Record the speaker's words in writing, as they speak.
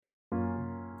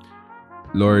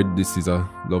Lord, this is a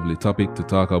lovely topic to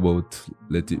talk about.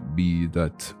 Let it be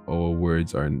that our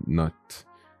words are not.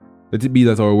 Let it be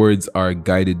that our words are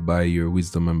guided by your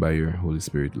wisdom and by your Holy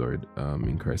Spirit, Lord.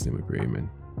 In Christ's name we pray, amen.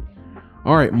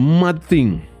 All right, mad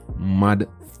thing.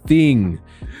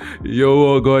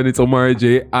 Yo, God, it's Omar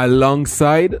J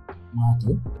alongside.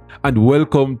 And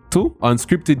welcome to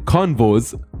Unscripted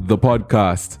Convos, the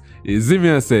podcast.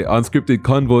 Say Unscripted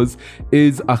Convos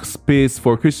is a space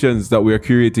for Christians that we are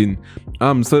curating,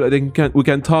 so that we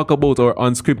can talk about our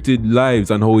unscripted lives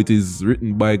and how it is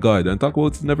written by God and talk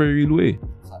about it in a very real way.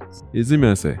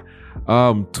 Say.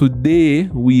 Today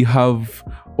we have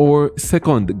our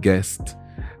second guest,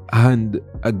 and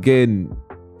again,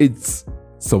 it's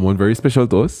someone very special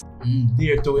to us.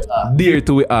 Dear to we art. Dear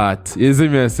to we art.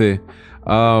 Say.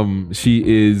 She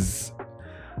is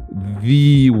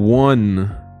the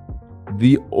one,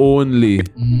 the only,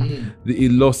 the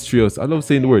illustrious. I love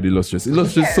saying the word illustrious.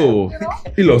 Illustrious, yeah, so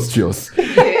illustrious.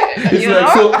 It's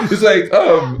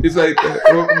like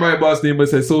my boss name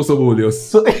was so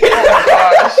Sabolius. Oh my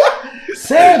gosh.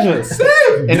 Save.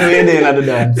 Anyway, they had the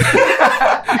dance.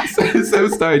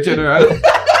 Star General.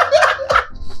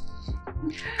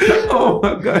 Oh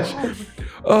my gosh.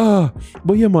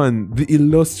 But yeah, man, the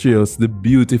illustrious, the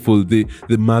beautiful, the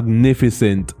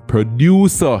magnificent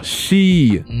producer,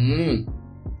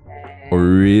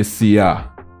 Horacia.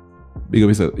 Big up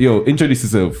yourself. Yo, introduce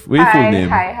yourself. What's your full name?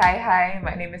 Hi.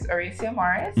 My name is Horacia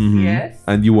Morris. Mm-hmm. Yes.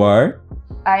 And you are?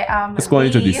 I am. Let's go and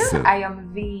introduce yourself. I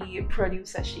am the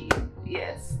producer.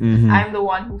 Yes. Mm-hmm. I'm the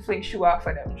one who flings shoe out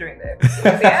for them during the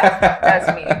episodes. Yeah, that's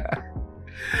me.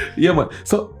 Yeah, man.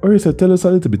 So, Horacia, tell us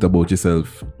a little bit about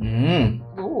yourself.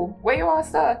 Ooh, where you want to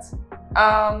start?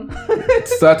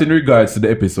 Start in regards to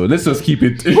the episode. Let's just keep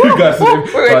it in regards to the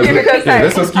episode.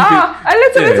 Let's just keep it. A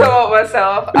little bit about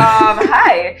myself.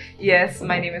 Hi. Yes,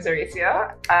 my name is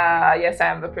Horacia. Yes, I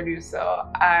am the producer.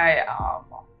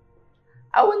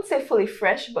 I wouldn't say fully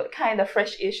fresh, but kind of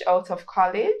fresh-ish out of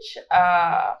college.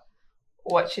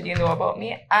 What should you know about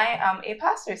me? I am a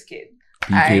pastor's kid.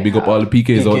 PK, big up all the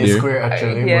PKs out there. Square,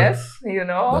 actually, yes, you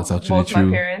know, that's actually both true.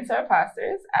 my parents are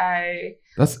pastors.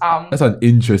 That's an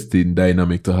interesting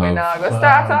dynamic to have. We're not gonna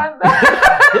start on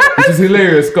that. Which is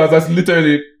hilarious because that's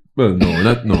literally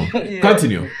no. Yeah.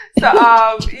 Continue. So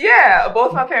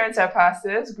both my parents are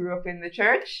pastors. Grew up in the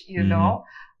church, you know.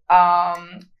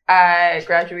 I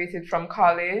graduated from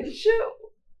college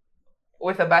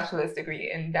with a bachelor's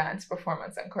degree in dance,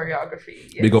 performance, and choreography.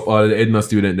 Yes. Big up all the Edna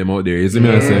students them out there. Is it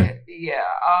me I say? Yeah.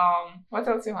 What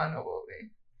else you want to know about me?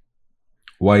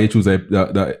 Why you choose the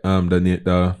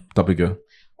topic? Yeah?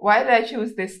 Why did I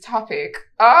choose this topic?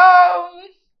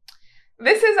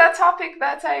 This is a topic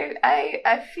that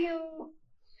I feel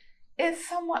is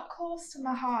somewhat close to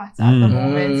my heart at the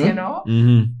moment. You know.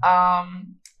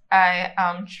 I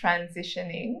am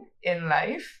transitioning in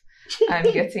life.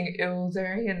 I'm getting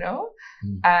older, you know,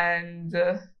 and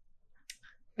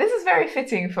this is very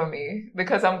fitting for me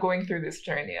because I'm going through this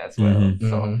journey as well.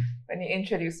 So when you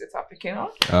introduce the topic, you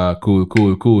know. Cool.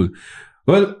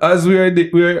 Well, as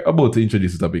we're about to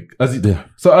introduce the topic, as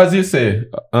you say,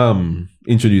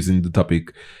 introducing the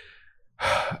topic,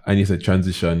 and you said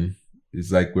transition.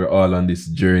 It's like we're all on this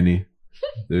journey.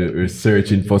 We're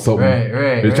searching for something.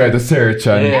 We're trying to search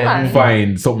and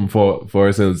find something for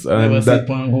ourselves. And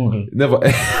never.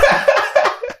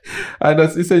 And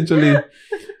that's essentially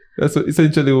what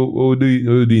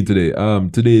we're doing today.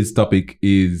 Today's topic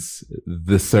is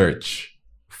the search,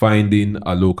 finding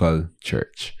a local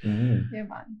church. Yeah,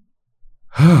 man.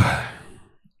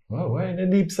 Well, why the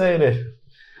deep side there?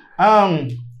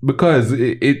 Because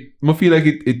I feel like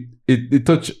it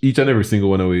touch each and every single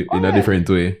one away in a different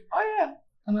way.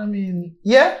 And I mean,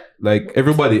 yeah. Like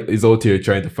everybody is out here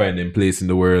trying to find them place in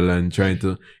the world and trying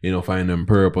to, find them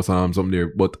purpose or something there.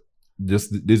 But there's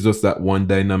just that one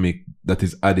dynamic that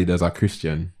is added as a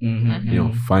Christian.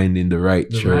 Finding the right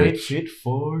church. The right fit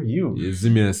for you. You see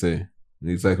me I say?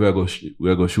 It's like we go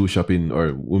shoe shopping,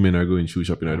 or women are going shoe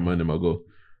shopping, or the man them go.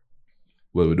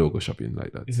 Well, we don't go shopping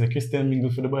like that. It's a Christian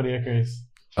mingle for the body of Christ.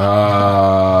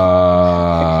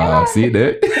 See it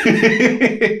there?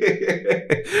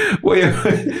 Well,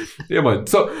 yeah, man.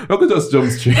 So I could just jump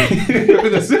straight.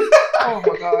 Oh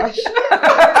my gosh.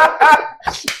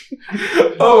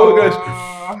 Oh my gosh.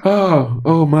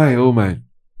 Oh my.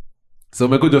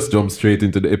 So I could just jump straight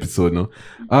into the episode now.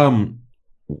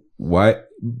 Why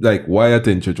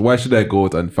attend church? Why should I go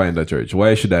out and find a church?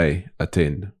 Why should I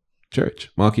attend church?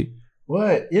 Marky?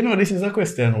 Well, this is a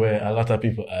question where a lot of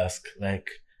people ask, like,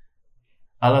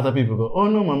 a lot of people go, oh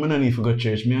no man, I don't need to go to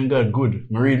church. Me and God good.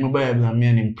 I read my Bible and me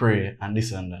and him pray and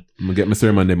this and that. I get my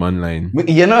sermon them online.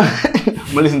 You know,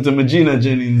 I listen to my Gina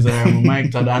Jennings or my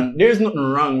Mike Todd, and there's nothing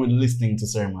wrong with listening to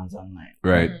sermons online.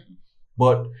 Right.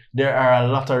 But there are a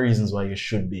lot of reasons why you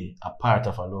should be a part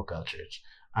of a local church.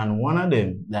 And one of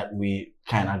them that we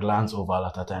kind of glance over a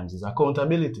lot of times is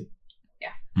accountability.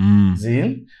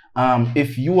 See?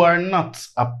 If you are not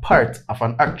a part of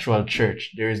an actual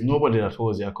church, there is nobody that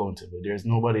holds you accountable. There is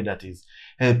nobody that is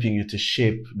helping you to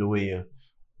shape the way you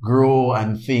grow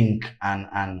and think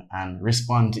and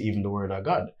respond to even the word of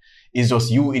God. It's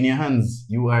just you in your hands.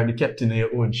 You are the captain of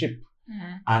your own ship.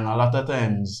 And a lot of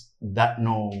times that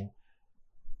now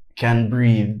can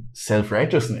breed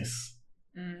self-righteousness.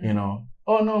 You know,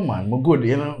 oh no man, we're good.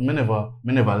 You know, me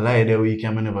never lie the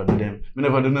weekend, me never do them. Me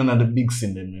never do none of the big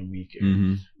sin in the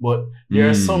weekend. But there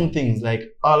are some things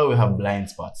like all of we have blind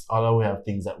spots. All of we have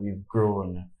things that we've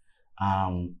grown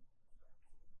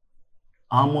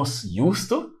almost used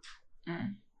to.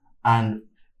 And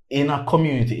in a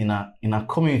community, in a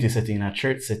community setting, in a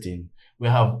church setting, we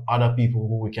have other people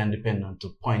who we can depend on to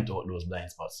point out those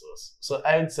blind spots to us. So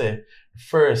I would say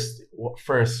first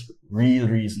real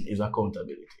reason is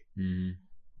accountability.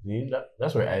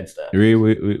 That's where I'd start. Ray,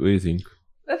 what do you think?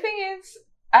 The thing is,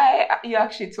 you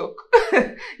actually took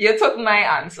my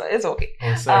answer. It's okay.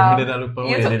 Oh, sorry, did I look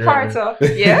you took part of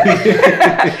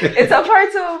it's a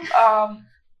part of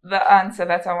the answer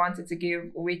that I wanted to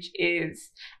give, which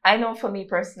is, I know for me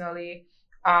personally,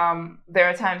 there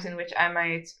are times in which I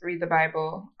might read the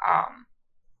Bible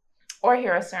or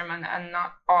hear a sermon and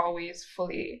not always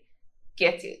fully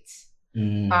get it.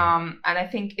 And I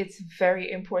think it's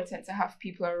very important to have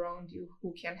people around you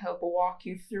who can help walk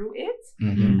you through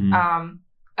it.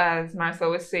 As Marcel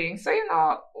was saying, so you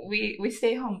know, we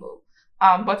stay humble,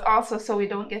 but also so we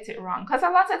don't get it wrong, because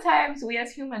a lot of times we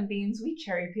as human beings, we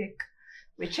cherry pick.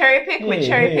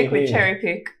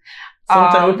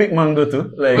 Sometimes we pick mango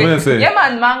too. Like,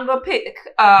 mango pick.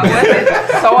 What is it?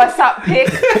 Soursop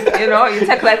pick. You know, you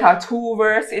take like a 2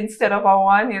 verse instead of a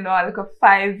 1. You know, like a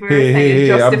 5 verse, and you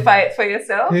justify it for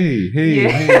yourself. Why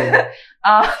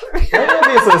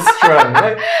are you so strong?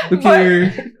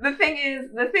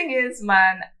 The thing is,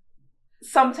 man,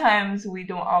 sometimes we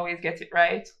don't always get it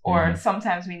right, or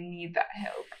sometimes we need that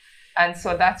help, and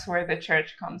so that's where the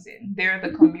church comes in. They're the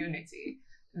community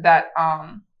that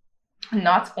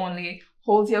not only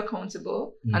holds you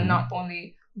accountable and not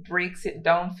only breaks it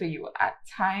down for you at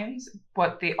times,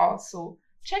 but they also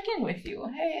check in with you.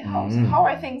 Hey, how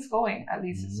are things going? At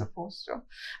least it's supposed to.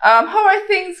 How are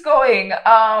things going?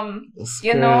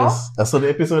 You know, that's what the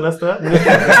episode has started.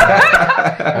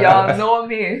 Y'all know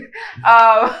me.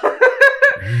 How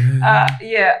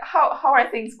are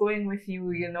things going with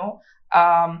you? You know,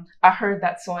 I heard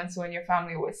that so and so in your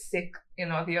family was sick, you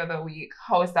know, the other week.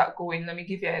 How is that going? Let me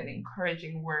give you an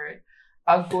encouraging word,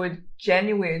 a good,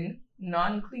 genuine,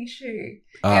 non-cliche,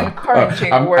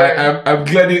 encouraging word. I'm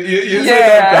glad you said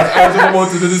that. I was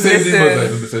about to do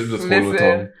the same thing,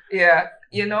 but yeah,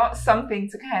 you know, something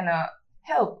to kind of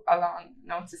help along, you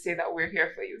know, to say that we're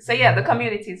here for you. So yeah, the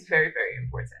community is very, very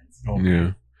important.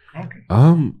 Okay.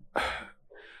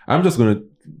 I'm just gonna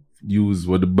use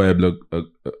what the Bible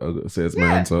says,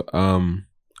 my answer.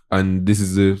 And this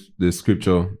is the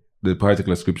scripture, the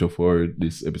particular scripture for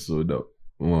this episode that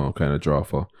we'll kind of draw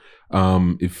for.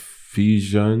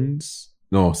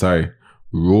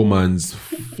 Romans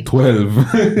 12.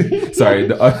 Sorry,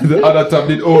 the other tab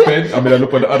did open. I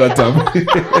look on the other tab.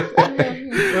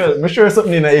 Well, I'm sure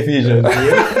something in Ephesians.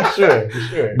 Yeah?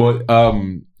 Sure. But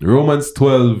Romans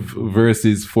 12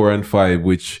 verses 4 and 5,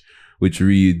 which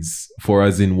reads, "For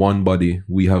as in one body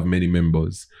we have many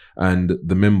members, and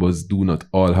the members do not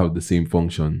all have the same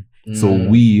function. So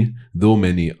we, though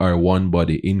many, are one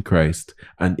body in Christ,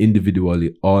 and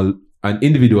individually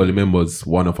members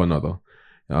one of another."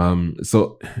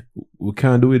 So we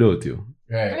can't do without you.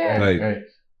 Right.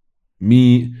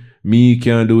 Me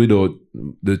can't do without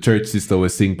the church sister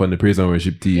was sing on the praise and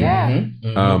worship team.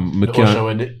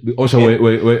 The usher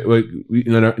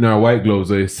in our white gloves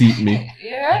they seat me.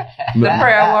 The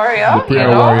prayer warrior. The prayer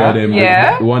warrior them.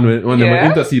 One them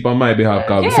intercede on my behalf.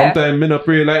 Sometimes me not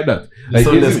pray like that. Like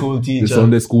Sunday school teacher. The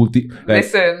Sunday school teacher. Like,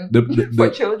 listen, for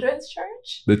children's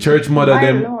church. The church mother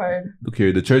them. Lord. Look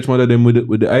here, the church mother them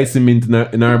with the ice mint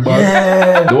in our bag.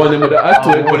 Yeah. The one them with the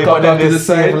athlete with top to the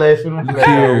side.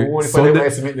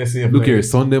 Look here,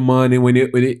 Sunday morning when you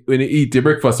eat your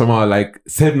breakfast from like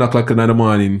 7 o'clock in the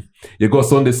morning, you go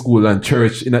Sunday school and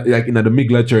church in the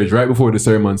Migla church right before the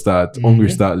sermon start. Hungry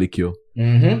start lick you.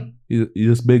 You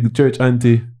just beg the church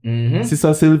auntie,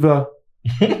 Sister Sylvia.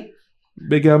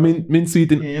 Beg you, mint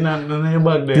sweet in. You know, none of your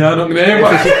bag there. Yeah, no,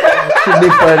 never.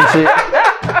 Different shit.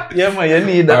 Yeah, man, you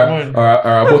need that one. Or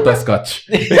a butterscotch.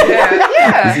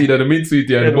 Yeah. It's either the mint sweet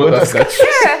or the butterscotch.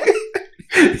 Yeah.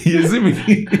 You see me?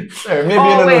 Sorry, maybe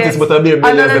you don't notice, but I'll be able to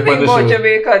another thing the about show.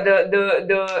 Jamaica,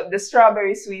 the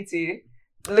strawberry sweetie.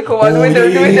 Little one with the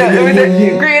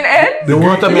green end. The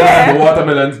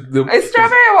watermelon. It's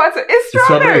strawberry water. It's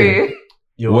strawberry.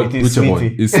 Yo, What? it is Which one?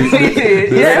 sweetie. It's sweet. Sweetie,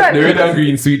 The red and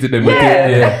green sweetie. Them.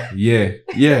 Yeah.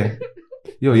 Yeah.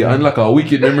 Yo, you unlock a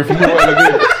wicked memory from a while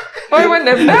ago. Why when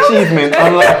the bell? Achievement,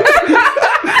 unlocked.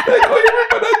 Like, oh,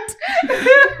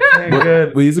 you remember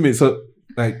that? But you see me? So,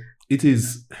 like, it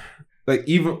is, like,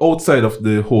 even outside of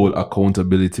the whole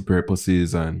accountability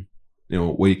purposes and, you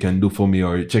know, what you can do for me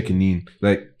or checking in,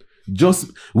 like,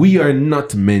 just, we are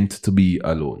not meant to be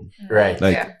alone. Right.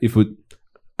 Like, if we,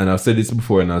 and I've said this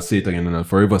before and I'll say it again and I'll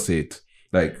forever say it,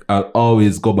 like, I'll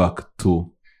always go back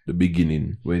to the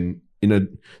beginning when, in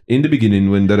the beginning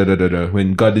when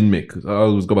when God didn't make, I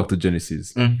always go back to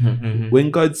Genesis. When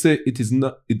God said it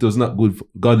was not good for,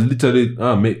 God literally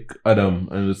make Adam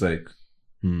and it was like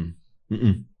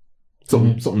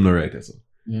something not right. So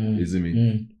you see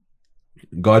me?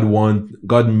 God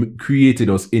created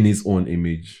us in his own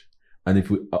image. And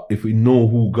if we know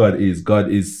who God is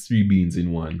three beings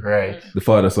in one. Right. The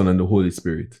Father, Son, and the Holy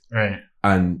Spirit. Right.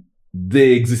 And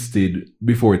they existed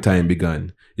before time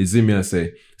began. You see me? I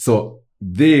say. So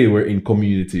they were in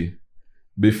community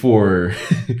before,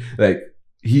 like,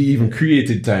 he even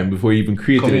created time, before he even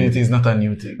created community is not a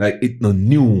new thing. Like, it's not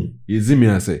new. You see me?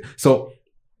 I say. So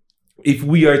if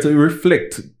we are to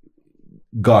reflect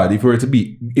God, if we are to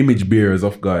be image bearers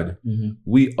of God,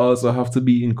 we also have to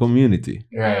be in community.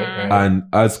 Right. And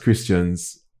as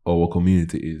Christians, our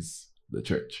community is the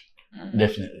church.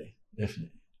 Definitely.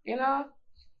 You know,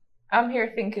 I'm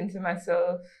here thinking to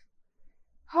myself,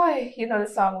 hi, you know the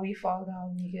song We Fall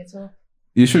Down, We Get Up?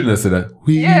 You shouldn't have said that.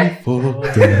 We fall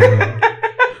down,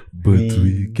 but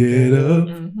we get up.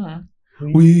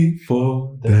 We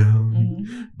fall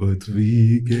down, but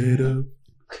we get up.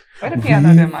 Where the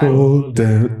piano them, man? Fall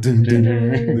down, dun, dun,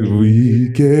 dun, we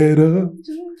get up.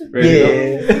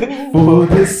 Yeah. For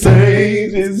the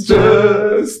saint is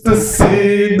just a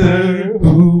sinner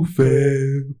who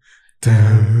fell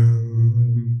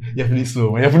down. You have to listen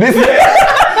slow. You have to listen.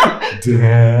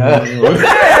 Down.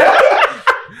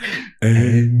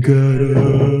 And got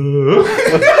up.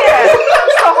 Yeah.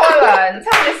 So hold on.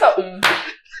 Tell me something.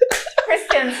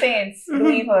 Christian saints,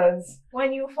 believers,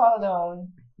 when you fall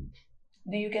down,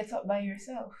 do you get up by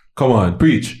yourself? Come on,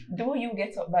 preach. Do you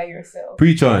get up by yourself?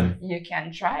 Preach on. You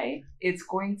can try. It's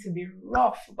going to be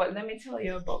rough, but let me tell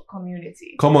you about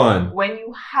community. Come on. When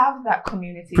you have that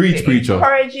community, Preach, preacher.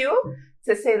 Encourage you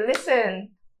to say, listen,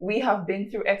 we have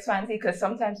been through X, Y, and Z, because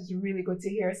sometimes it's really good to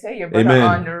hear say your brother Amen.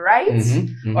 on the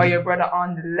right or your brother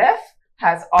on the left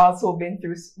has also been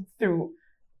through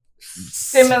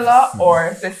similar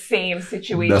or the same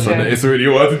situation. That's what it's really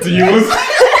wanted to use.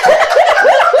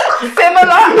 Similar,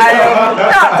 I am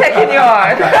not taking you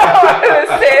on. The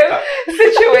same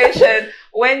situation.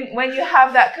 When you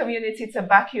have that community to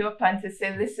back you up and to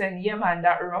say, listen, yeah man,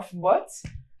 that rough, but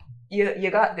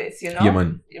you got this, you know? Yeah,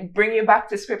 man. Bring you back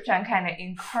to scripture and kind of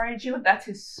encourage you. That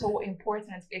is so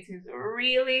important. It is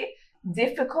really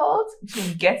difficult to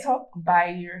get up by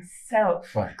yourself.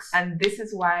 Facts. And this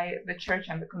is why the church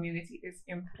and the community is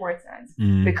important.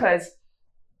 Because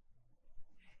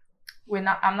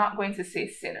I'm not going to say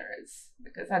sinners,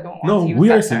 because I don't want to use we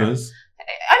that are term. sinners.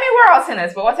 I mean, we're all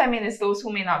sinners, but what I mean is those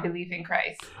who may not believe in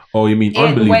Christ. Oh, you mean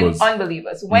unbelievers?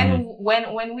 Unbelievers.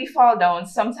 When we fall down,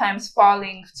 sometimes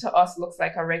falling to us looks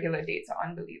like a regular day to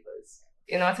unbelievers.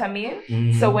 You know what I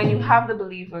mean? So when you have the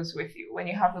believers with you, when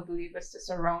you have the believers to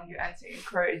surround you and to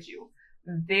encourage you,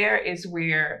 there is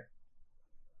where,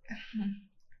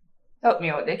 help me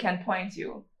out, they can point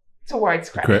you towards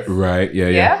Christ. Right,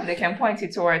 yeah. They can point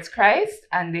you towards Christ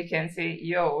and they can say,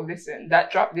 yo, listen,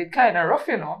 that drop did kind of rough,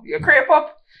 you know. You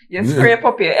scrape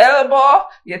up your elbow,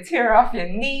 you tear off your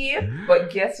knee,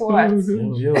 but guess what? Is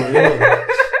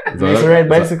ride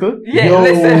bicycle? Yeah,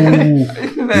 listen.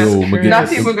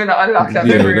 Not even gonna unlock that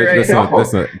memory right now.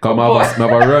 That's not. Come have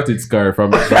a rotted scar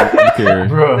from here.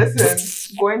 Bro.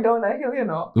 Listen, going down a hill, you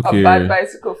know, Okay. a bad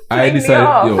bicycle. I fling me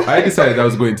off. decided I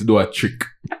was going to do a trick.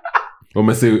 When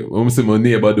I say my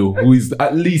neighbor who is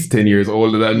at least 10 years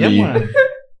older than me.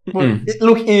 Man. It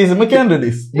look easy. I can do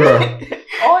this, bro.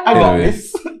 Oh no. I got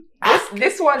this.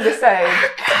 This one decides.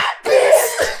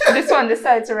 This one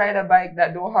decides to ride a bike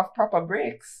that don't have proper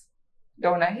brakes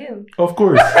down a hill. Of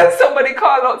course. And somebody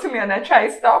called out to me and I try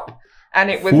stop. And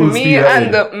it was Full me speed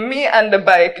and ahead. me and the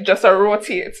bike just a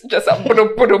rotate, just a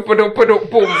boom.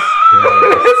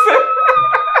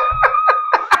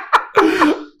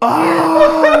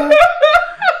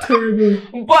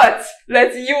 Terrible. But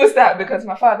let's use that because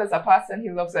my father's a pastor and he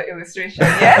loves an illustration.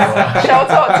 Yes? Shout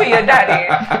out to your daddy.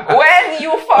 When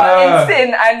you fall in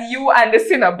sin and you and the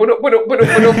sinner,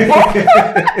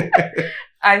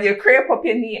 and you creep up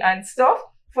your knee and stuff,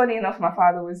 funny enough, my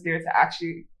father was there to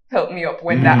actually help me up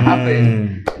when that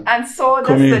happened. And so does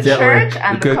Community the at church work.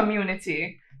 and the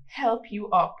community help you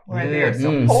up where they're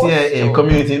supposed CIA, to.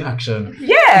 community in action.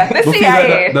 Yeah, the Don't feel like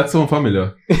CIA. that sounds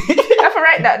familiar. I have to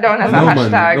write that down as a No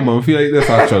hashtag. man, I feel like that's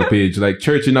actual page, like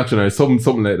Church in Action or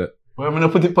something like that. Well, I'm gonna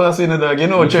put it past you, dog. You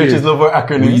know, Okay. churches love our We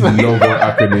acronyms. love our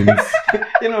acronyms.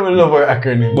 You know, we love our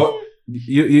acronyms. But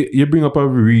you bring up a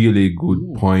really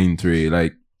good point, Ray.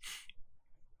 Like,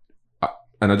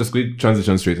 and I just going to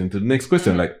transition straight into the next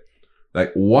question. Like,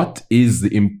 what is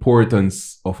the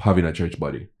importance of having a church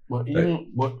body? But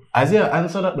but as you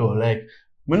answer that though, like,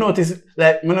 me notice,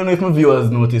 like, I don't know if my viewers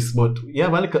notice, but you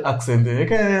have a little accent.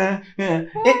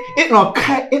 It's not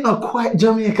quite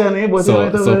Jamaican, eh? But So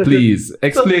please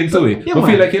explain to me. Yeah, I feel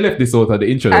man. like you left this out at the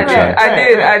introduction.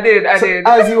 I did. As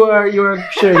you are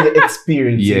sharing the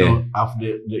experience, Yeah. you know, of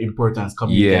the importance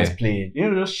community has played, you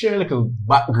know, just share a little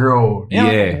background. You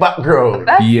know, Yeah. background.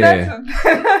 That's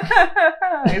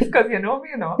it's because you know me,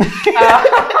 you know.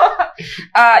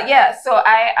 So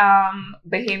I am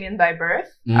Bahamian by birth,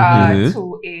 Mhm.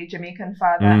 to a Jamaican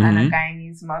father and a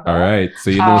Guyanese mother. All right. So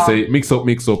you don't say mix up.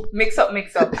 Mix up.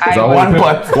 Is that One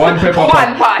pot. One pepper pot.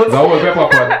 One pot. Is that one pepper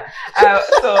pot?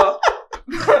 So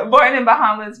born in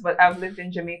Bahamas, but I've lived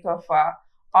in Jamaica for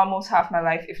almost half my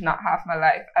life, if not half my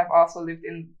life. I've also lived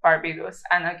in Barbados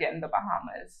and again the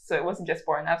Bahamas. So it wasn't just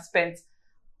born. I've spent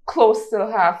close to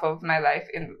half of my life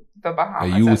in the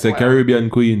Bahamas. You as say well. Caribbean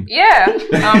queen. Yeah,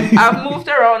 I've moved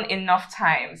around enough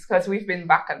times because we've been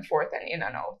back and forth and in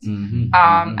and out. And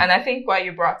I think why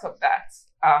you brought up that,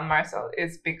 Marcel,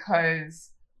 is because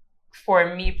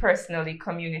for me personally,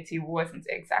 community wasn't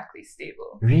exactly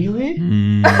stable. Really?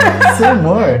 Mm. Say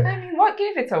more. I mean, what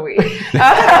gave it away?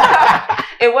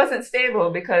 It wasn't stable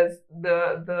because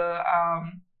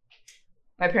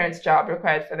my parents' job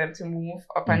required for them to move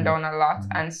up and down a lot,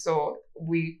 and so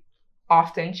we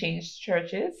often changed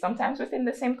churches, sometimes within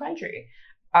the same country.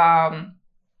 And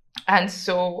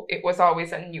so it was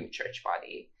always a new church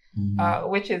body,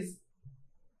 which is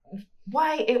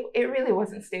why it really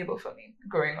wasn't stable for me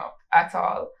growing up at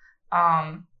all.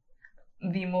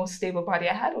 The most stable body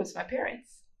I had was my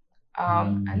parents.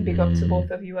 And big up to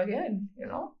both of you again, you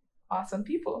know, awesome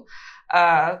people.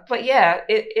 But yeah,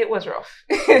 it was rough.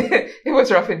 It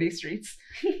was rough in these streets.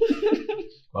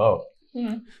 Wow.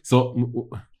 So,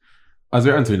 as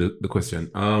we're answering the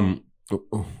question,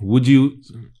 would you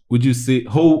say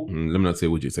how? Let me not say.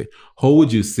 Would you say how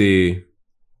would you say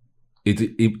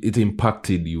it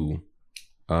impacted you?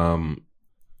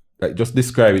 Like just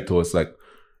describe it to us. Like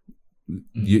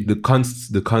the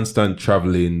constant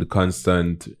traveling, the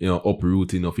constant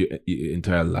uprooting of your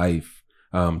entire life.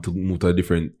 To move to a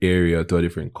different area, to a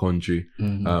different country,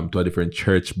 to a different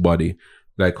church body.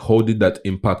 Like, how did that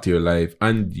impact your life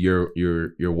and your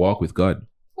walk with God?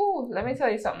 Oh, let me tell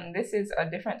you something. This is a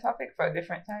different topic for a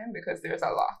different time because there's a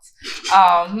lot.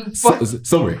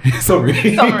 Summary.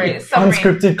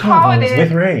 Unscripted convos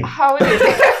with Ray. How did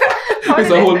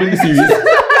It's a whole mini series.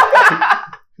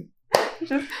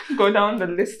 Just go down the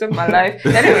list of my life.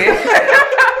 Anyway,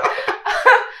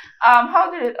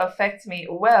 how did it affect me?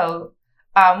 Well,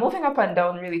 moving up and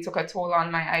down really took a toll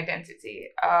on my identity.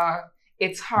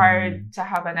 It's hard to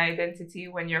have an identity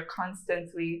when you're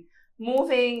constantly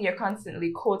moving, you're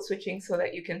constantly code switching so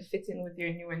that you can fit in with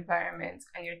your new environment,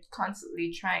 and you're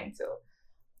constantly trying to,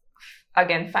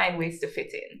 again, find ways to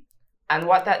fit in. And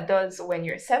what that does when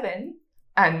you're 7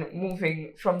 and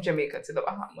moving from Jamaica to the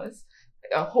Bahamas,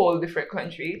 a whole different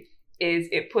country, is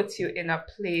it puts you in a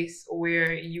place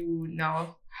where you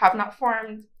now have not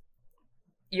formed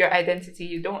your identity.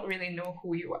 You don't really know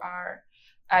who you are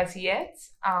as yet.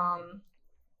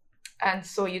 And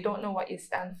so you don't know what you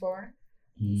stand for.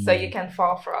 So you can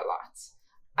fall for a lot.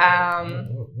 Wow.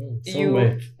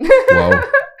 You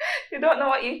don't know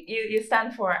what you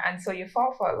stand for, and so you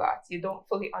fall for a lot. You don't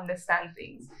fully understand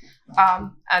things.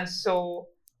 And so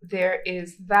there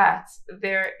is that.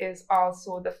 There is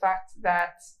also the fact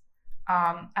that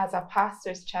as a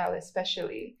pastor's child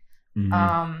especially,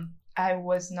 I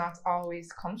was not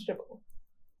always comfortable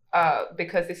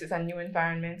because this is a new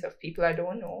environment of people I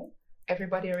don't know.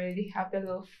 Everybody already have their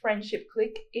little friendship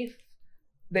clique if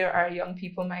there are young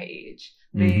people my age.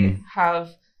 They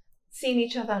have seen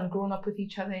each other and grown up with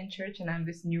each other in church, and I'm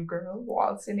this new girl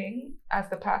waltzing in as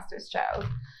the pastor's child.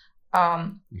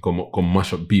 Come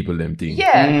mash up people, them things.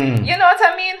 Yeah, you know what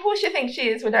I mean? Who she think she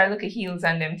is with her little heels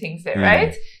and them things there,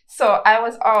 right? So I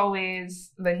was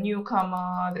always the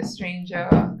newcomer, the stranger.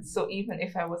 So even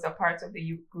if I was a part of the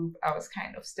youth group, I was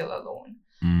kind of still alone.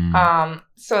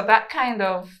 So that kind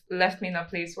of left me in a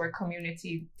place where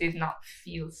community did not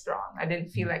feel strong. I didn't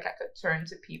feel like I could turn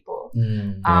to people.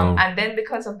 And then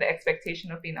because of the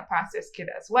expectation of being a pastor's kid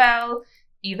as well,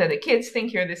 either the kids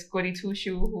think you're this goody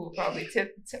two-shoe who probably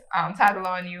tattle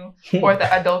on you, or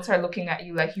the adults are looking at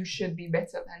you like you should be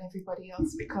better than everybody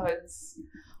else because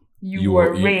you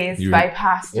were raised by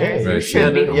pastors. You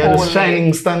should be holy. The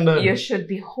shining standard. You should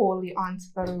be holy unto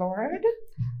the Lord.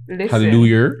 Listen,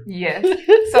 hallelujah. Yes.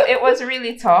 So it was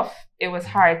really tough. It was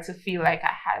hard to feel like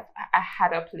I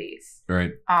had a place.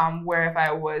 Right. Wherever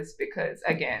I was, because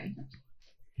again,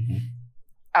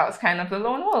 I was kind of the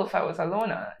lone wolf. I was a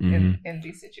loner in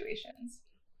these situations.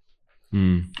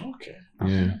 Okay.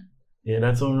 Yeah,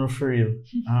 that's all for real.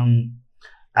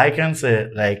 I can say,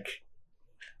 like,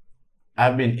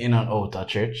 I've been in and out of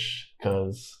church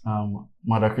because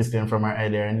Mother Christian from her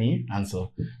IDRNE, and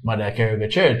so Mother carry the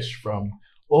church from,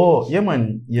 oh, yeah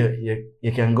man,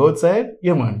 you can go outside?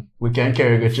 Yeah man, we can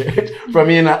carry the church from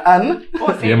in and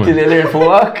till they learn for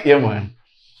work? Yeah man.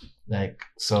 Like,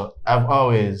 so I've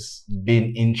always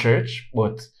been in church,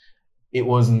 but it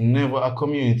was never a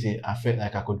community I felt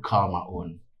like I could call my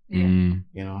own.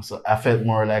 You know, so I felt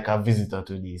more like a visitor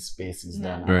to these spaces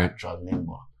than an actual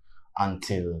member,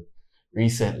 until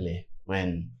recently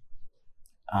when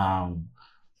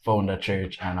found a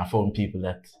church and I found people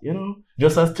that, you know,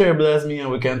 just as terrible as me,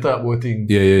 and we can talk about things.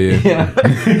 Yeah.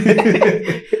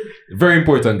 Very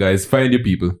important, guys. Find your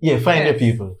people. Yeah, find your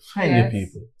people. Find your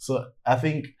people. So I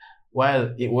think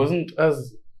while it wasn't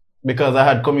as, because I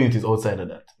had communities outside of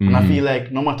that. And I feel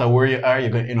like no matter where you are, you're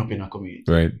going to end up in a community.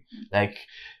 Right. Like,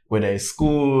 whether it's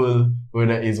school,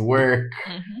 whether it's work.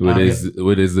 Whether it's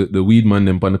the weed man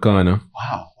them on the corner.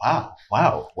 Wow.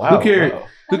 Look here.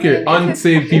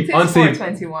 Unsaved people. Unsaved.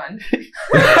 421.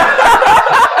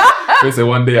 We say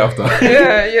one day after.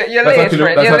 Yeah, you're late.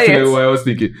 That's actually why I was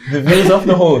thinking. The views of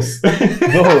the host.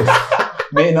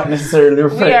 May not necessarily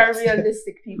reflect. We are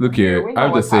realistic people. Look here,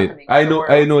 I'm just saying. I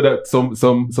know that some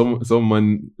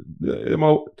man,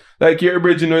 like you're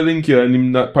bridging or link here, and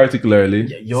him not particularly.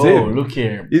 Look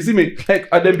here. You see me, like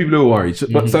are them people who are rich,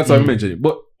 but that's what I'm mentioning.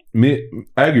 But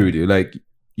I agree with you. Like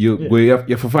you have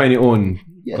to find your own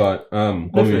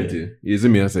community. You see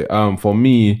me? I say, for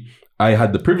me, I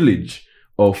had the privilege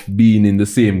of being in the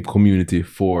same community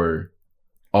for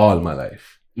all my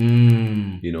life.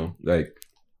 You know, like.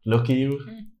 Lucky you.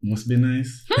 Must be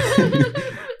nice.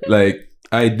 Like,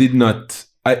 I do not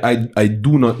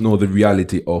know the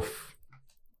reality of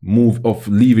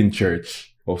leaving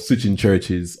church, of switching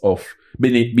churches, of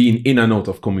being in and out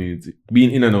of community, being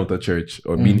in and out of church,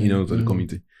 or being in and out of the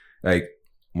community. Like,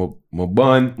 my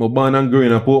born and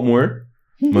growing up Portmore.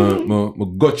 I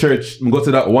go church, I go to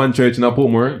that one church in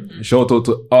Portmore. Shout out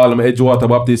to all of my Edgewater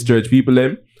Baptist Church people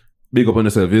them. Big up on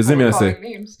yourself. You see me, I say.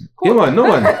 Yeah man, no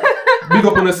man. Big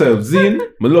up on yourself. Zine,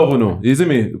 I love you know. You see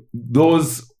me?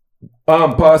 Those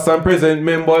past and present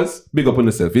members, big up on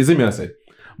yourself. You see me, I say.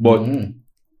 But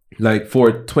like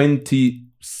for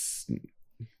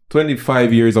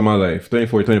 25 years of my life,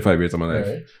 25 years of my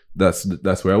life, that's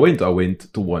where I went. I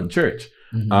went to one church.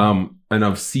 And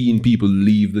I've seen people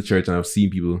leave the church, and I've seen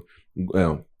people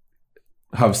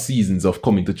have seasons of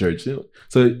coming to church. You know?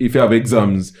 So if you have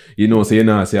exams, you know, say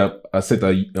a set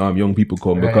of young people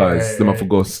come because they have to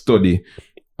go study.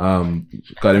 Because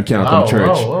they can't come to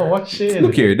church. What shit?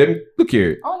 Look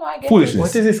here. Oh no, I get foolishness.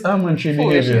 What is this almond tree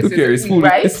behavior? Look here,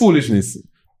 it's foolishness.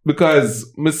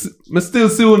 Because me still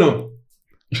see you now.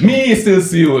 Me still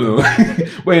see you now.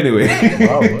 But anyway.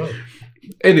 Wow.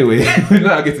 Anyway, we're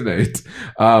not getting to it.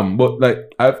 But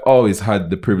like I've always had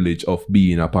the privilege of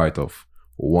being a part of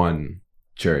one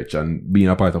church and being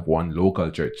a part of one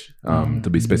local church, to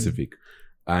be specific.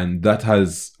 And that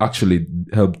has actually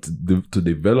helped to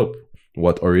develop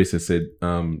what Horacia said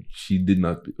she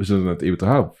was not able to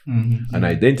have, an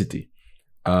identity.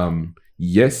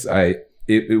 Yes,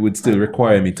 it would still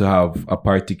require me to have a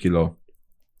particular,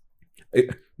 I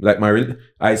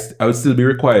would still be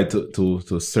required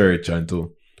to search and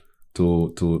to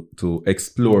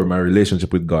explore my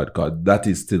relationship with God, because that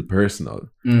is still personal.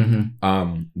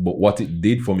 But what it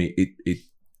did for me, it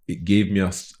gave me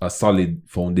a solid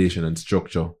foundation and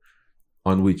structure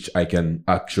on which I can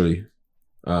actually,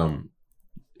 I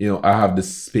have the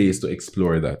space to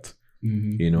explore that.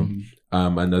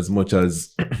 And as much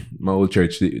as my old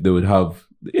church, they would have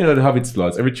they have its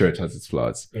flaws. Every church has its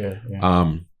flaws. Yeah.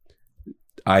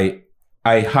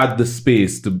 I had the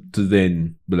space to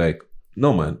then be like,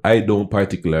 no man, I don't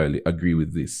particularly agree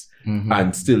with this,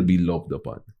 and still be loved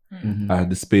upon. I had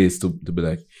the space to be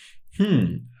like,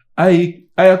 I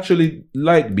actually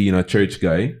like being a church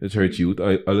guy, a church youth.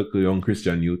 I look a young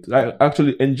Christian youth. I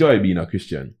actually enjoy being a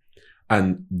Christian,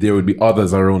 and there would be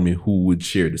others around me who would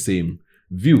share the same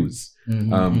views.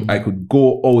 I could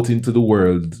go out into the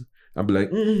world and be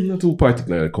like, not too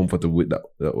particularly comfortable with that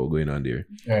what's going on there,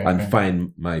 and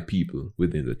find my people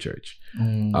within the church.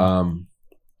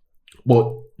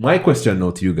 But my question now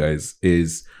to you guys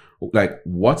is, like,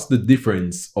 what's the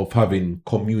difference of having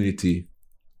community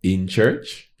in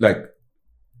church? Like,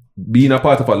 being a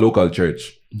part of a local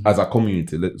church as a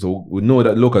community. So we know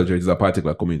that local church is a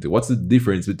particular community. What's the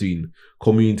difference between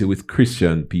community with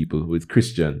Christian people, with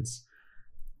Christians?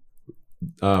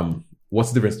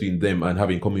 What's the difference between them and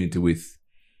having community with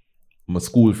my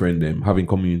school friend, them having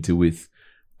community with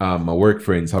my work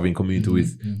friends, having community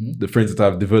with the friends that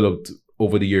I've developed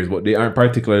over the years, but they aren't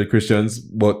particularly Christians,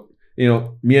 but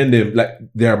me and them, like,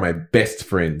 they are my best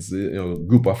friends,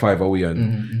 group of 5 away,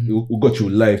 and we got through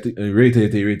life, and rate.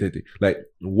 Like,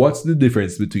 what's the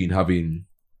difference between having,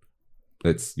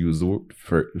 let's use the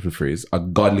phrase, a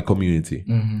godly community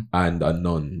and a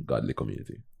non-godly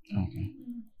community? Okay.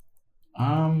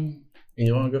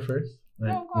 You want to go first?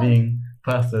 Like, no, being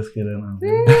pastor's kid and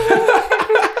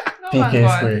PK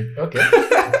square. Okay.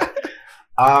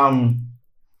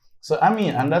 So I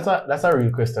mean, and that's a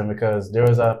real question, because there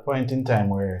was a point in time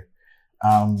where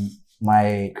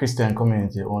my Christian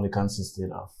community only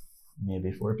consisted of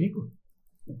maybe 4 people,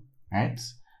 right?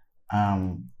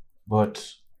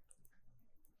 But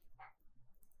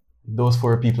those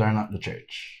 4 people are not a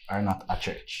church. And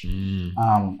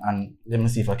let me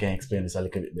see if I can explain this a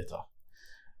little bit better.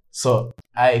 So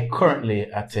I currently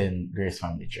attend Grace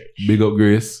Family Church. Big up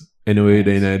Grace. Anyway,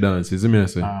 they in dance. Is it me?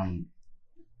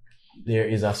 There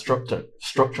is a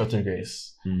structure to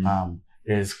Grace.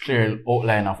 There's clear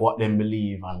outline of what they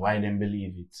believe and why they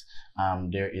believe it.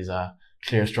 There is a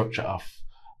clear structure of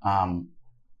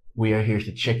we are here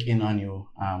to check in on you.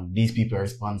 These people are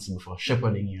responsible for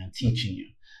shepherding you and teaching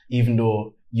you, even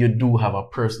though you do have a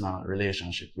personal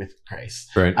relationship with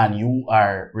Christ, right? And you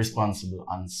are responsible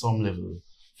on some level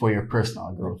for your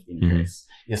personal growth in Christ.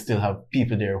 You still have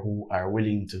people there who are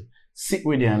willing to sit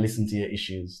with you and listen to your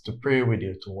issues, to pray with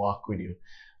you, to walk with you,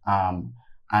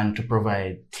 and to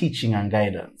provide teaching and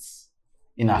guidance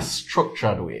in a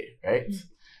structured way, right?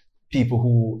 People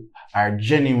who are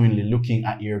genuinely looking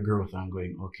at your growth and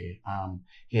going, okay,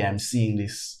 here I'm seeing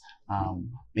this,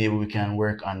 maybe we can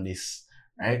work on this,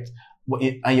 right? But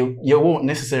you won't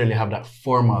necessarily have that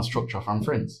formal structure from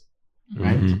friends,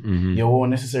 right? You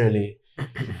won't necessarily,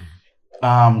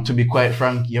 to be quite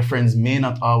frank, your friends may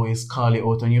not always call you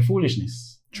out on your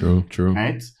foolishness. True.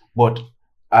 Right? But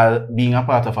being a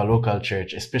part of a local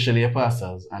church, especially your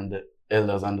pastors and the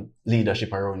elders and the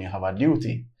leadership around you, have a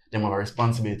duty. They have a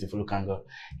responsibility to look and go,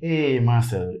 hey,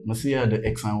 Marcel, I see the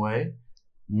X and Y. I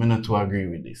not to agree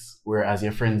with this. Whereas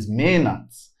your friends may not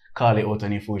call you out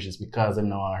on your foolishness because they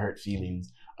know hurt feelings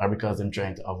or because they're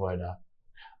trying to avoid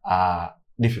a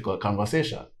difficult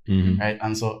conversation. Right?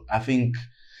 And so I think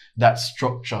that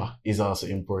structure is also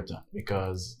important,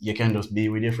 because you can just be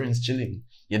with your friends chilling.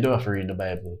 You don't have to read the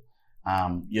Bible.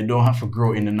 You don't have to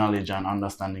grow in the knowledge and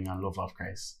understanding and love of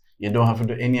Christ. You don't have to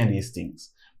do any of these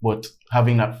things. But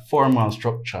having that formal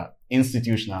structure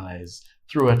institutionalized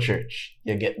through a church,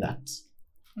 you get that.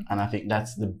 And I think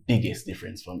that's the biggest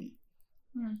difference for me.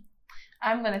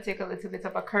 I'm going to take a little bit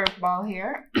of a curveball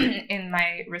here in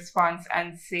my response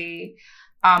and say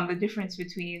the difference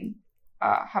between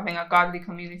having a godly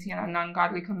community and a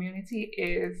non-godly community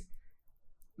is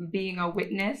being a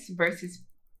witness versus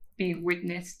being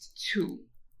witnessed to.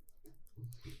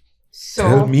 So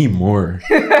tell me more.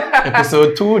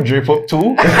 Episode 2, drip up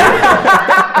 2.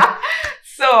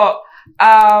 So,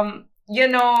 how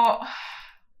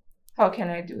can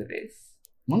I do this?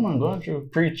 Man, go on through,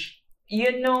 preach.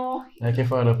 Like your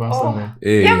father on Sunday.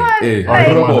 Hey, yeah, man. hey, I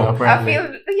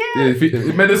feel,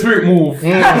 it made the spirit move. We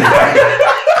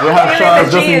have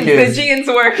Charles just in case. The genes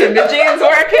working,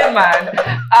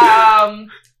 man.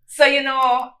 So,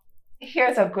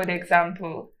 here's a good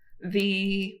example.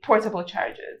 The portable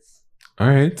chargers. All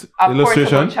right. A illustration.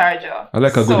 Portable charger. I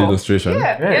like a good illustration.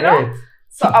 Yeah, right.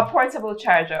 So a portable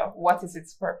charger, what is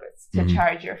its purpose? To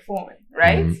charge your phone,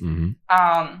 right?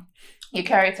 You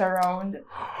carry it around.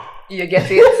 You get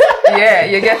it. Yeah,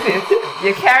 you get it.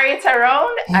 You carry it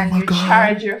around and you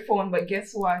charge your phone. But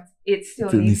guess what? it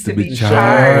still needs to be charged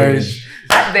charged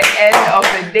at the end of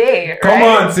the day. Right? Come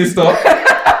on, sister.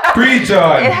 Preach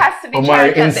on. It has to be Omar, charged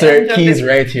at the insert end of keys the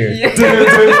right here. Yeah.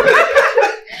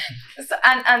 So,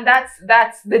 and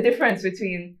that's the difference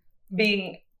between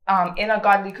being in a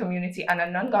godly community and a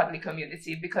non-godly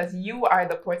community, because you are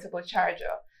the portable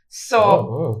charger.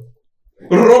 So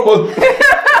Robot.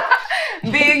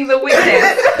 being the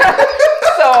witness.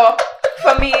 So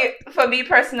for me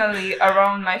personally,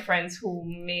 around my friends who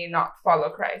may not follow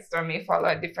Christ or may follow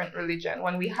a different religion,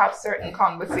 when we have certain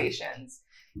conversations,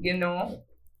 you know,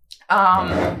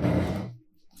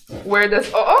 where does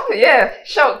yeah,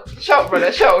 shout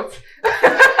brother, shout.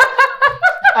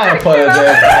 I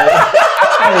apologize.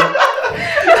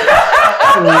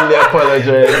 I really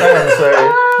apologize. I'm sorry.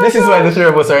 This is why the three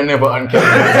of us are never on camera.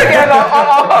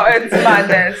 It's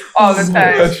madness all the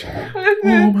time.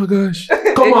 Oh my gosh.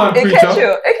 Come on, it preacher. catch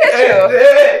you. It catch you.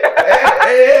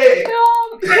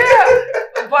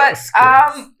 Yeah. But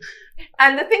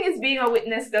and the thing is, being a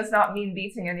witness does not mean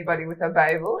beating anybody with a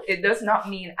Bible. It does not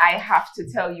mean I have to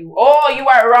tell you, oh, you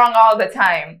are wrong all the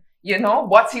time. You know,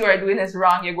 what you are doing is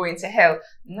wrong. You're going to hell.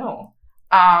 No.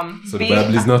 So the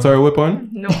Bible is not our weapon?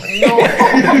 No. Believe.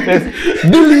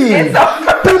 It's not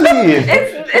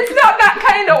that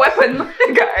kind of weapon, my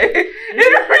guy. It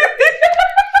really.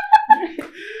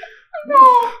 No.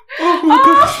 Oh my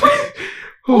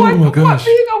gosh. What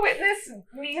being a witness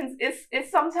means is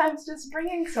sometimes just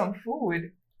bringing some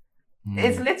food.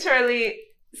 It's literally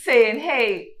saying,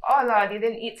 hey, oh Lord, you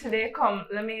didn't eat today, come,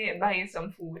 let me buy you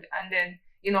some food. And then,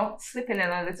 you know, slipping in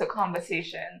a little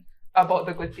conversation about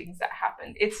the good things that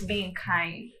happened. It's being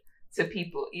kind to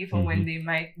people, even when they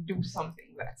might do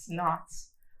something that's not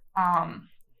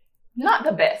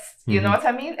the best. You know what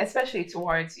I mean? Especially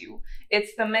towards you.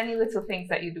 It's the many little things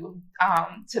that you do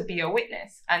to be a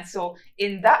witness. And so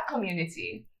in that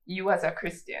community, you as a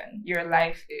Christian, your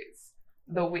life is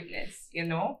the witness, you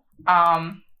know?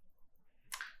 And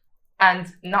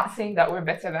not saying that we're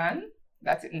better than,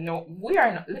 no, we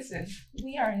are not. Listen,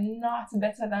 we are not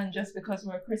better than just because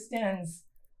we're Christians.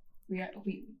 We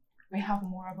have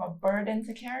more of a burden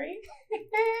to carry.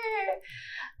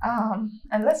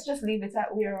 And let's just leave it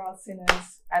at we are all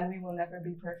sinners and we will never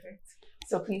be perfect.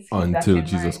 So please keep until that in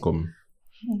Jesus mind. comes.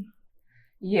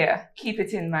 Yeah, keep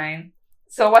it in mind.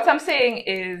 So what I'm saying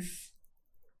is,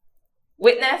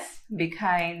 witness, be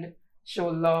kind, show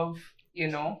love, you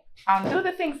know, do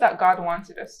the things that God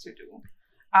wanted us to do.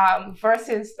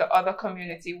 Versus the other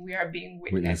community, we are being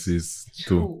witnesses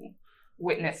to.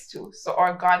 So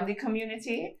our godly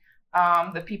community,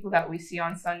 the people that we see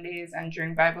on Sundays and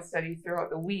during Bible study throughout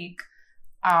the week,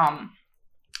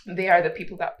 they are the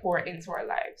people that pour into our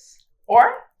lives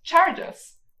or charge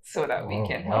us so that we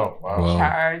can help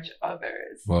charge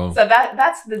others. Wow. So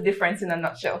that's the difference in a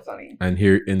nutshell for me. And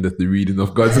here endeth the reading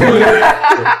of God's word.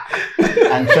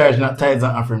 And charge, not tithes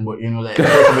and offering, but you know, like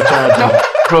the charge,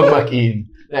 plug back in.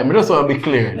 Like, I just want to be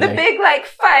clear. The big, like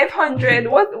 500,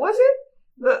 what was it?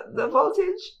 The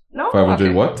voltage? No?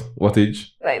 500 what? Wattage?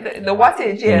 Like the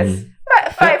wattage, yes.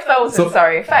 5,000,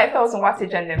 5,000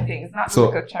 wattage and them things, not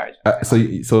the good charge.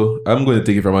 So I'm going to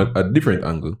take it from a different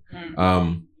angle.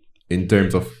 In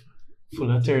terms of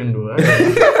full of turn though.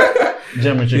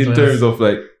 Geometry in terms of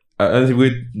like, as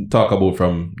we talk about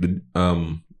from the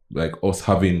like us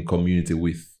having community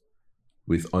with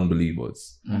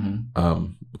unbelievers.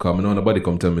 Because I know nobody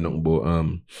come tell me nothing about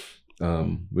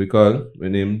we call my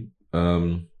name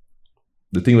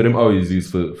the thing with them always use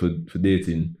for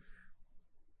dating.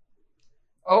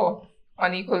 Oh,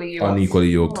 unequally yoked. Unequally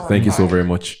yoked. Thank you so very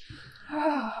much.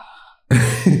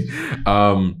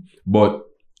 But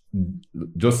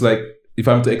just like if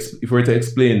we're to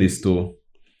explain this to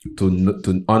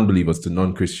unbelievers, to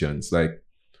non-Christians, like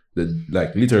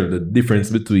literally the difference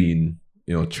between,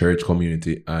 you know, church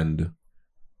community and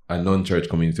a non-church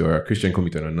community, or a Christian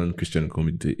community and a non-Christian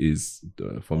community, is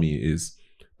for me is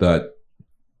that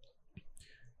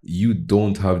you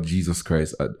don't have Jesus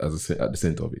Christ at the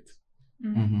center of it.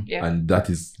 Yeah. And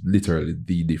that is literally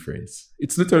the difference.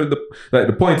 It's literally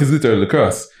the point is literally the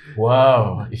cross.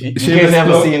 Wow. In case you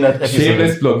haven't seen that episode.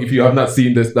 Shameless plug. If you have not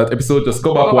seen that episode, just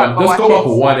go back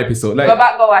one episode. Like, go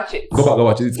back, go watch it. Go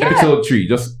watch it. It's episode 3.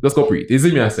 Just go pre it. It's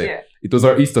in me, I say. Yeah. It was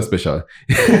our Easter special.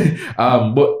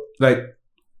 But like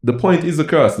the point is the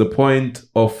cross. The point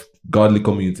of godly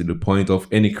community, the point of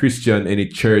any Christian, any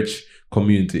church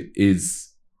community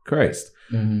is Christ.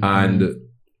 And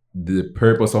the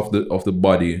purpose of the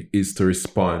body is to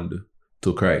respond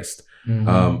to Christ.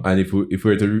 And if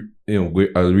we're to, you know,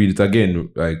 I'll read it again,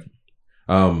 like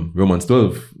Romans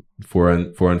 12, 4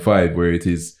 and 5, where it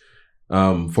is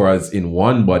For us in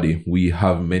one body, we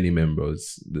have many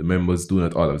members. The members do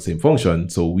not all have the same function.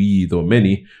 So we, though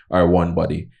many, are one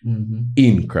body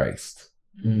in Christ.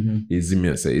 Is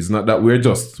me say. It's not that we're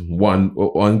just one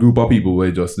group of people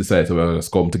who just decide to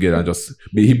just come together and just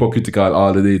be hypocritical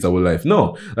all the days of our life.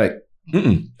 No, like,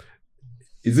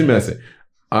 it's me say.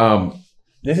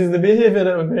 This is the behavior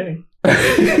that we're doing.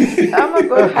 I'm a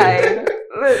good hide.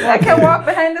 Look, I can walk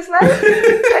behind the slides.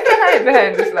 I can hide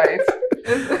behind the slides.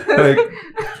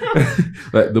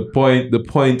 like the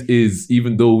point is,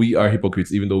 even though we are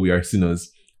hypocrites, even though we are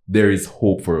sinners, there is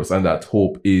hope for us, and that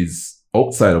hope is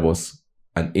outside of us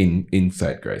and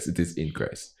inside Christ. It is in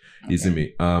Christ. You see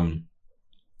me?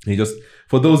 He just,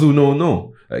 for those who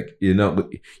know, like you're not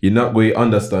going to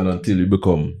understand until you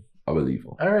become a believer.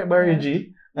 All right, Barry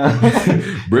G.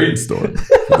 Brainstorm.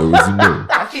 For those who know.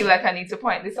 I feel like I need to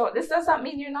point this out. This does not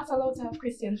mean you're not allowed to have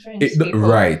Christian friends.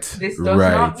 Right. This does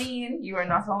not mean you are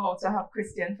not allowed to have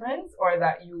Christian friends, or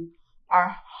that you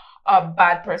are a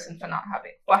bad person for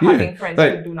having friends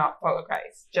who do not follow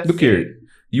Christ. Just look here.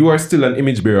 You are still an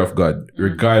image bearer of God,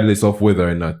 regardless of whether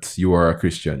or not you are a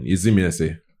Christian. You see me, I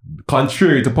say.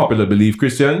 Contrary to popular belief,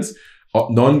 Christians,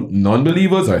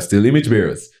 non-believers are still image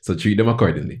bearers. So treat them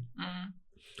accordingly.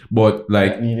 But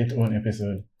like, I need it one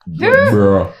episode.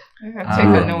 Bro. Take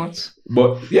a note.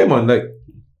 But yeah, man, like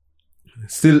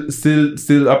still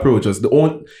approach us.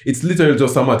 It's literally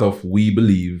just a matter of we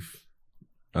believe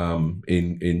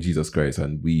in Jesus Christ,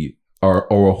 and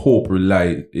our hope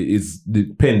is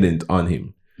dependent on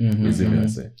him. Is it me I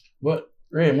say? But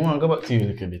Ray, I want to go back to you a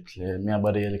little bit. Me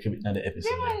about you a little bit in the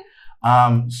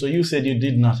episode. So you said you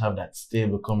did not have that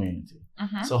stable community.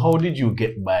 So how did you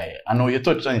get by? I know you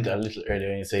touched on it a little earlier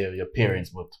when you say your parents,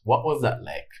 but what was that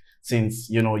like? Since,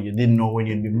 you didn't know when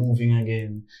you'd be moving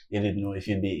again, you didn't know if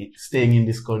you'd be staying in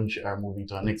this country or moving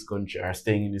to a next country, or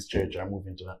staying in this church or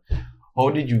moving to how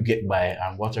did you get by,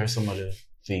 and what are some of the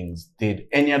things? Did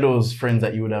any of those friends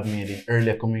that you would have made in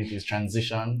earlier communities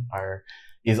transition, or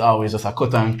is always just a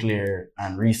cut and clear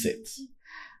and reset?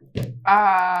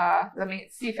 Let me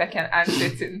see if I can answer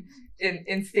it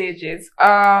in stages.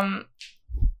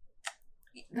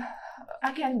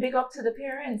 Again, big up to the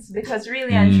parents, because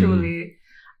really and truly,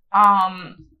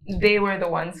 they were the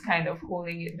ones kind of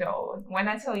holding it down. When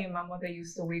I tell you, my mother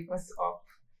used to wake us up,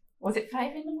 was it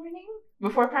 5 in the morning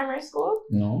before primary school?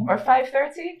 No. Or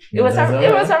 5:30? It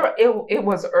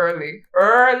was early,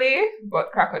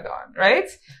 but crack of dawn, right?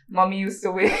 Mommy used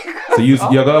to wake. So you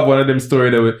got one of them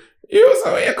stories that you used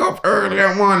to wake up early in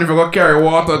the morning if you go carry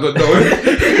water, go down.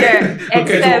 Yeah,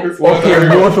 except okay,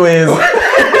 both ways.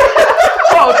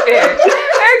 Okay.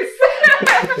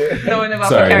 No one ever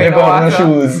carry no water.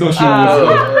 No shoes.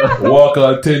 Walk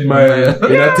 10 miles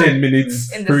in 10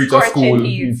 minutes in to reach a school.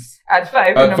 At 5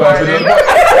 in the morning.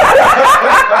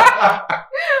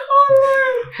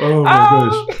 Oh my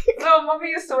gosh. So mommy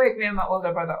used to wake me and my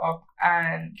older brother up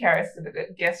and carry us to the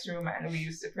guest room, and we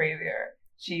used to pray there.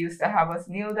 She used to have us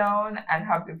kneel down and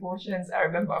have devotions. I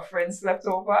remember a friend slept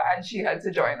over and she had to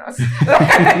join us.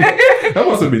 That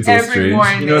must have been so strange.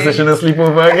 Morning, so she doesn't sleep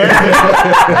over again?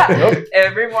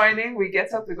 Every morning we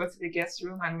get up, we go to the guest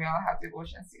room, and we all have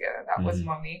devotions together. That was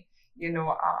mommy.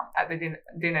 At the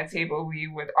dinner table, we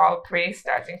would all pray,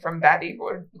 starting from daddy,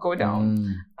 go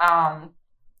down.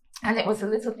 And it was the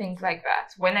little things like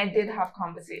that. When I did have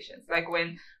conversations, like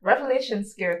when Revelation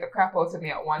scared the crap out of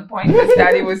me at one point, because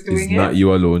daddy was doing it's not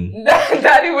you alone.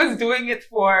 Daddy was doing it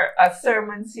for a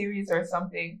sermon series or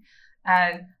something.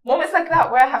 And moments like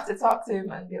that where I have to talk to him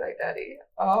and be like, Daddy,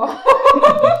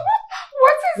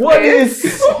 what is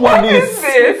this? What is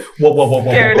this?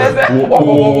 Scared as a-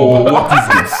 What is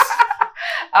this?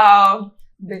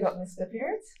 Big up Mr.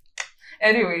 Pierce.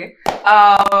 Anyway,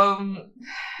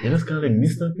 You just call him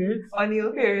Mr. Pierce?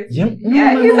 O'Neil Pierce. Yep.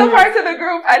 Yeah, he's a part of the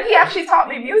group, and he actually taught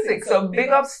me music. So big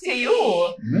ups to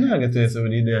you. I get to say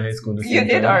we did high school. You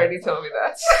did already tell me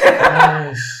that.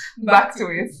 Back to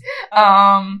it.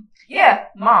 Yeah,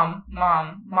 mom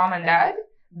and dad,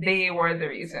 they were the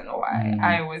reason why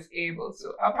I was able to,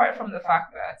 apart from the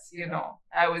fact that,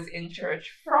 I was in church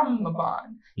from the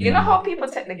barn. You know how people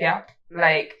take the gap?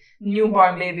 Like,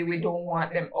 newborn baby, we don't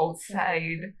want them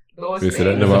outside. Those things.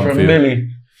 From belly.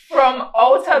 From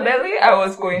outer belly, I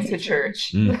was going to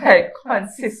church. Like,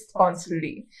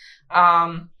 consistently.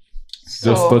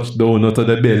 Just touch down out of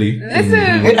the belly. Listen,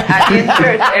 and in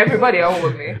church, everybody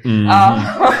hold me.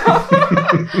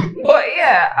 But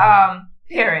yeah,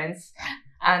 parents.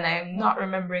 And I'm not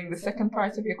remembering the second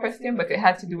part of your question, but it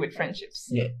had to do with friendships.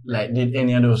 Yeah, like did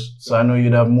any of those? So I know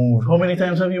you'd have moved. How many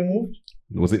times have you moved?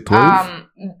 Was it 12?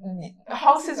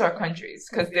 Houses or countries?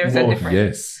 Because there's a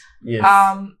difference. Yes.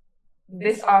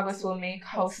 this August will make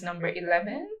house number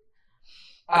 11.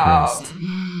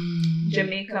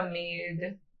 Jamaica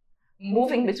made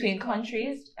moving between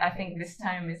countries. I think this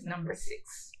time is number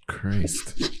 6.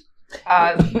 Christ.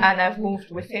 And I've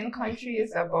moved within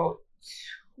countries about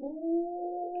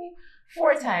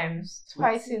 4 times.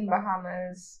 Twice in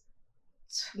Bahamas.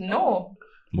 No.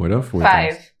 More than 4 5.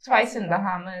 times. Twice in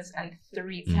Bahamas and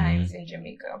 3 times in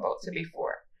Jamaica. About to be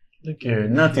 4. Look here,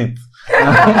 not it.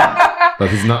 That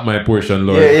is not my portion,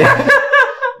 Lord. Yeah.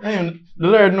 The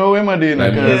Lord know what I'm doing.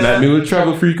 Like me will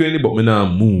travel frequently, but me now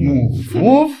move.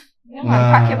 Move? Yeah,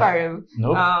 man, pack your barrel.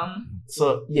 Nope.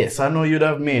 So, yes, I know you'd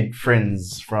have made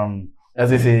friends from, as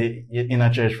they say, in a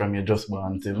church from your just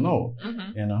born until now.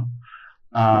 Mm-hmm. You know?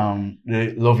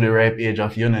 The lovely ripe age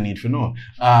of you no need to know.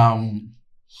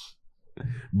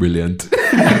 Brilliant.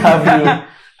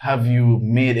 Have you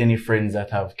made any friends that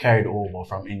have carried over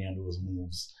from any of those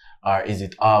moves? Or is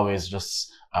it always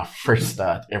just a fresh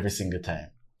start every single time?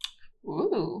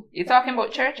 Ooh, you're talking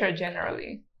about church or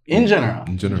generally? In general.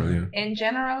 In general, yeah. In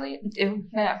general,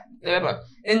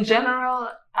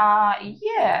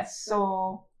 yeah.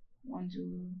 So 1,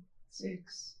 2,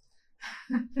 6.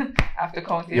 I have to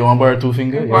count it. You want to borrow 2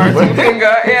 fingers? Borrow 2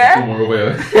 finger, yeah. Come over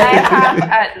here. I have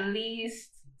at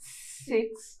least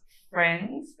 6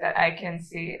 friends that I can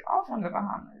say are from the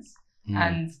Bahamas,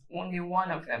 and only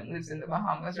one of them lives in the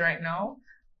Bahamas right now.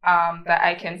 That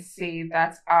I can say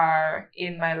that are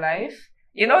in my life.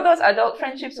 You know those adult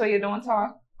friendships where you don't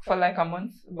talk for like a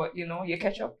month, but you know you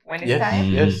catch up when it's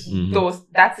time. Yes.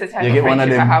 That's the type You of get one of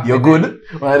friendship them. I have. You're with good.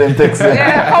 One of them texts.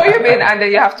 Yeah, how you been? And then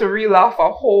you have to reel off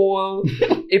a whole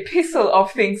epistle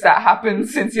of things that happened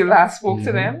since you last spoke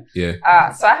to them. Yeah.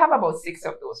 So I have about 6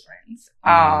 of those friends.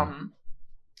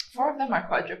 4 of them are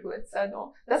quadruplets. I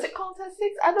don't. Does it count as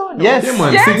 6? I don't know. Yes. Yeah,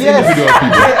 man. Yes. 6 individual people.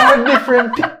 They are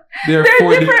different people. They're They're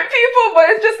 4 different people, but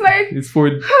it's just like It's 4.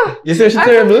 You say she's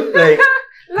terrible? Like,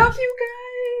 love you guys.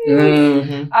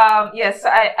 mm-hmm. Yes,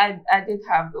 I did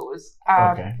have those.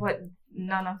 Okay. But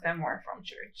none of them were from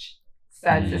church.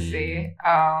 Sad to say.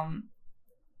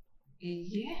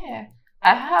 Yeah.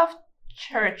 I have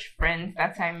church friends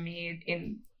that I made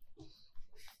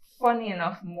funny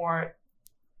enough, more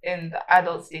in the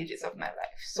adult stages of my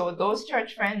life. So those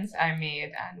church friends I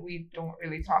made, and we don't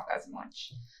really talk as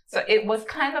much. So it was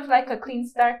kind of like a clean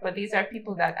start, but these are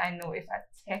people that I know if I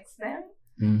text them,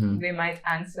 they might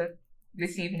answer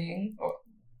this evening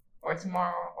or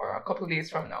tomorrow or a couple of days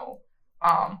from now.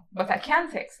 But I can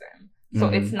text them. So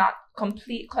it's not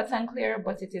complete cut and clear,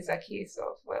 but it is a case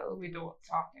of, well, we don't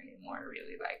talk anymore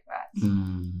really like that.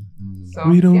 So,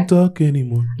 We don't talk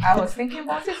anymore. I was thinking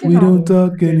about it. We don't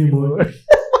talk anymore.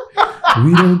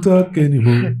 We don't talk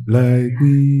anymore like we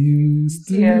used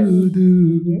to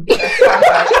do.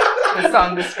 The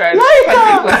song describes 20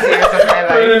 plus years of my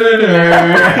life.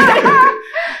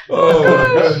 Oh my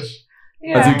gosh.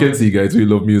 Yeah. As you can see, guys, we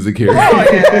love music here. Oh,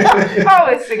 yeah.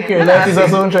 Always singing. Okay, life is a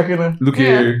soundtrack, you know. Look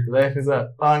Yeah. here. Life is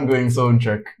an ongoing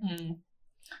soundtrack.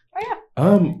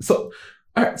 Oh,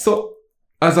 yeah. So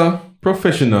as a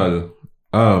professional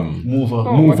Mover.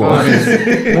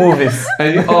 movies.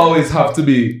 And you always have to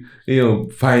be,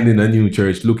 finding a new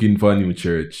church, looking for a new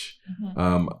church.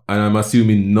 And I'm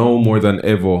assuming now more than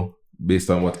ever, based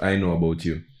on what I know about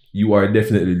you, you are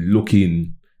definitely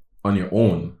looking on your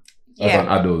own as an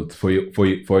adult for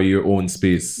your own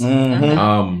space.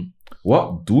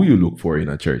 What do you look for in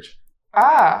a church?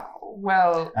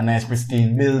 Well, A nice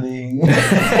pristine building.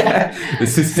 The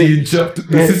Sistine Chapel.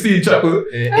 AC,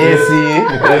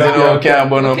 because you can't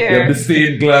burn up. Okay. You have the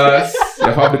stained glass.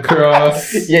 You have the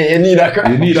cross. Yeah, you need a cross.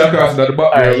 You need a cross at the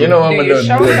bottom. Alright, you know what do I'm you done.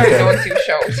 shout or don't you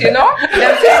shout? You know?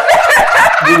 Them things.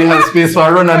 Do you have space for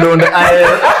a runner down the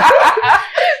aisle?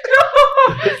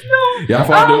 You have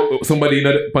somebody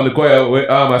on the choir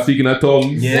are speaking in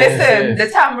tongues. Yeah. Listen, Yes. the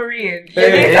tambourine. You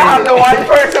Hey. need to have the one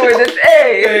person with this A.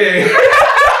 Hey.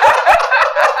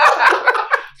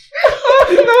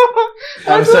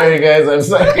 I'm sorry, guys. I'm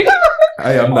sorry.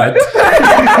 I am not.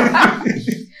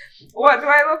 What do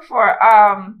I look for?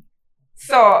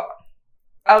 So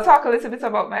I'll talk a little bit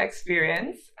about my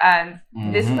experience, and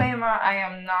disclaimer, I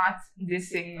am not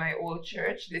dissing my old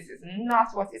church. This is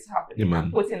not what is happening. Yeah, man.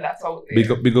 I'm putting that out there.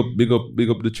 Big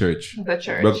up the church. The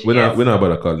church. But we're yes. not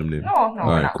about to call them name. No, we're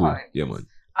Alright, not cool. calling. Yeah, man.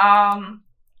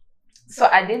 So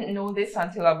I didn't know this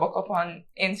until I woke up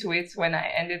into it when I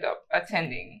ended up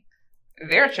attending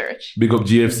their church. Big up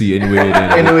GFC anyway.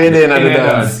 Anyway, then at the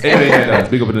dance. Anyway, dance.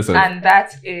 Big up in the sun. And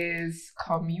that is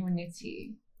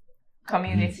community.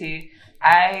 Community.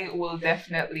 I will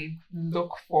definitely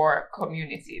look for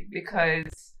community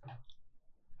because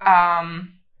a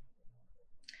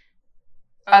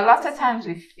a lot of times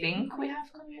we think we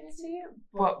have community,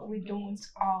 but we don't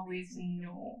always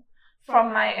know.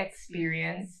 From my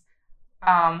experience,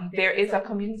 there is a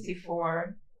community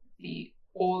for the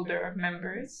older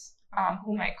members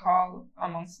who might call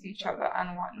amongst each other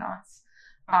and whatnot.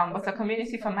 But a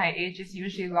community for my age is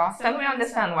usually lost. And we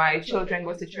understand why children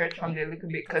go to church from their little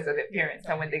bit because of their parents,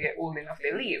 and when they get old enough,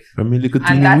 they leave. I mean, look at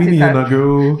Winnie and a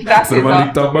girl. That's it.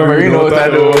 Never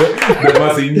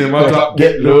seen them a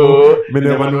get low. Me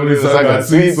never know this I got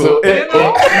sweet, so thank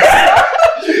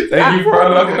you for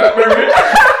unlocking that memory.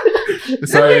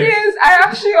 Sorry. The thing is, I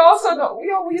actually also know,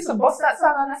 we used to bust that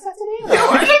song on a Saturday.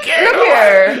 Look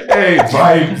here. Hey,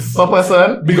 vibes. Papa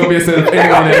son. Big up yourself.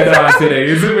 Anyone in the dance today.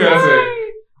 You see me, I say?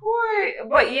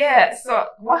 But yeah, so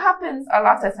what happens a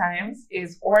lot of times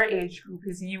is our age group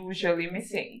is usually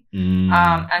missing.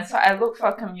 And so I look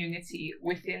for community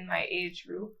within my age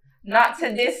group. Not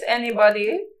to diss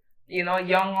anybody, you know,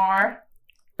 young or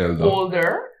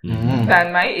older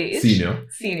than my age. Senior.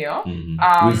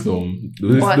 Wisdom.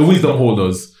 The wisdom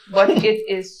holders. But it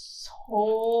is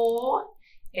so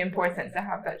important to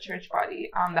have that church body,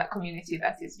 that community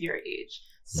that is your age.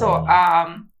 So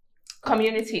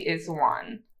community is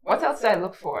one. What else do I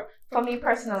look for? For me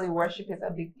personally, worship is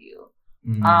a big deal.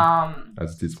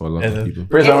 As it is for a lot of people.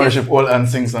 Praise and worship, all and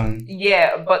sing song.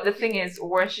 Yeah, but the thing is,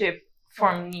 worship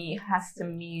for me has to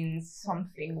mean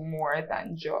something more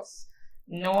than just.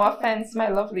 No offense, my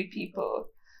lovely people.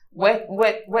 Wet,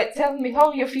 tell me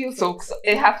how you feel. So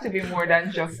it have to be more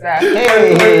than just that.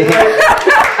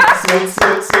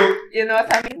 So. You know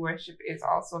what I mean? Worship is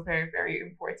also very, very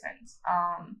important.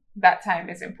 That time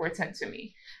is important to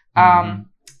me.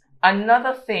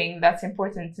 Another thing that's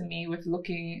important to me with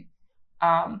looking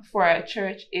for a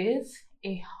church is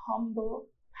a humble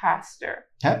pastor.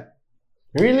 Huh?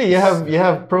 Really? You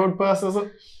have proud pastors?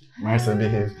 Marcia,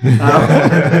 behave.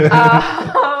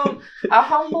 A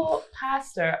humble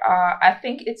pastor. I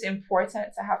think it's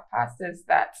important to have pastors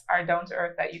that are down to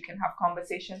earth that you can have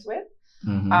conversations with.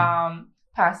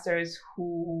 Pastors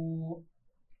who,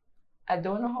 I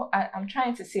don't know how, I'm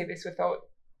trying to say this without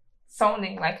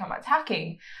sounding like I'm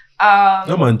attacking.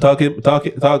 No man, talk.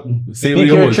 Say with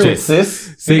your whole chest.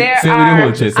 Say with your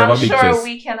whole chest. I'm sure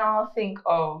we can all think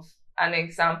of an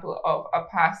example of a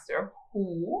pastor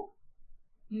who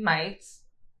might.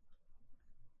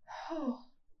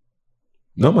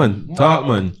 No man, talk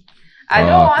man. I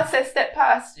don't want to step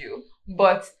past you,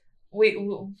 but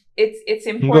it's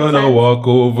important. I'm gonna walk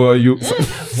over you.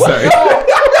 Sorry.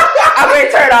 I'm going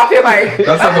to turn off your mic.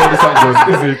 That's not how the song goes,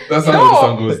 is it? That's not how the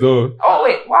song goes, though. Oh,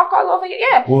 wait. Walk all over you?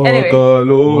 Yeah. Walk anyway.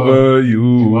 all over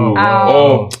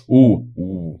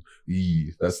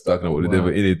you. That's talking about the devil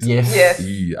in it. Yes.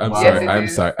 I'm sorry. I'm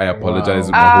sorry. I apologize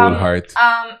with my whole heart.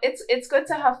 It's good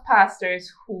to have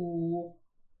pastors who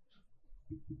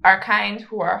are kind,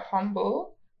 who are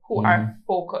humble, who are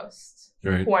focused,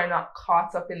 who are not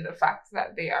caught up in the fact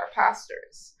that they are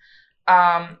pastors.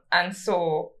 And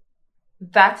so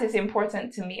that is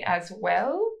important to me as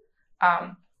well.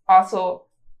 Also,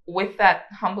 with that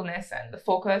humbleness and the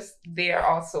focus, they are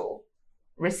also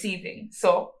receiving.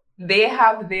 So they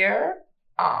have their,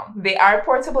 they are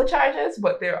portable charges,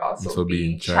 but they're also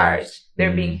being charged.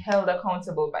 They're being held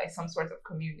accountable by some sort of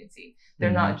community. They're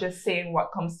not just saying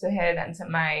what comes to head and to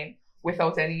mind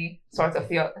without any sort of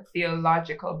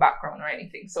theological background or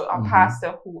anything. So a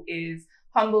pastor who is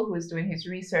humble, who is doing his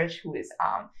research, who is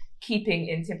keeping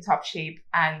in tip-top shape,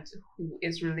 and who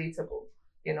is relatable,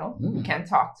 you know, can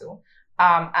talk to.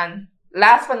 And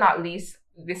last but not least,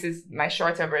 this is my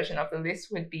shorter version of the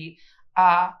list, would be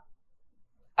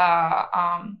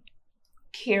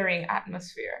caring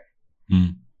atmosphere.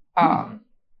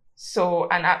 So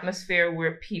an atmosphere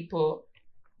where people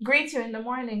greet you in the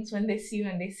mornings when they see you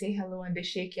and they say hello and they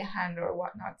shake your hand or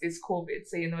whatnot. It's COVID,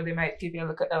 so, you know, they might give you a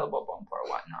little elbow bump or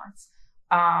whatnot.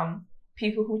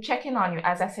 People who check in on you,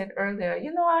 as I said earlier,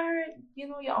 you know, I heard, you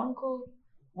know, your uncle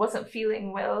wasn't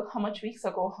feeling well. How much weeks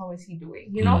ago? How is he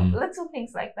doing? You know, little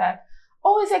things like that.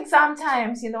 Oh, it's exam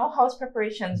times, you know, how's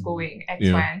preparations going? X,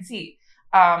 Y, and Z.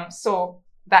 So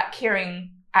that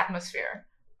caring atmosphere,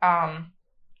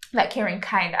 that caring,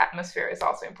 kind atmosphere is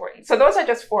also important. So those are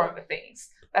just 4 of the things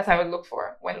that I would look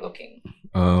for when looking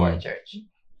for a church.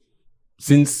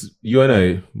 Since you and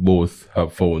I both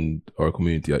have found our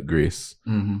community at Grace,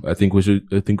 I think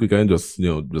we can just, you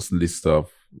know, just list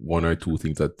off 1 or 2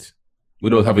 things that,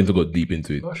 without having to go deep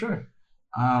into it. Oh, sure.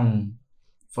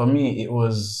 For me, it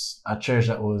was a church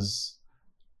that was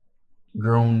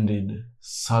grounded,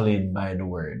 solid by the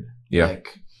word. Yeah,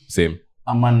 like, same.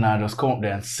 A man not just come up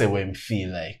there and say what him feel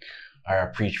like,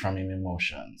 or preach from him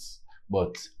emotions.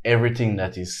 but everything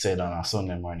that is said on a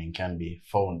Sunday morning can be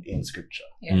found in scripture.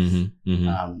 Yes.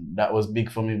 That was big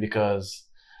for me because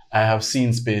I have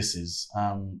seen spaces,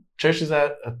 churches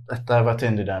that I've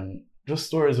attended, and just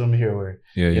stories from here where,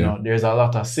 you know, there's a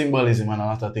lot of symbolism and a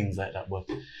lot of things like that. But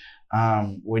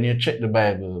when you check the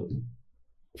Bible,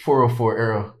 404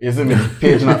 error, isn't it?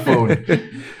 Page not found.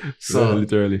 So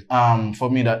literally, for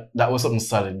me, that was something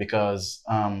solid because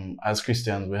as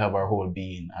Christians, we have our whole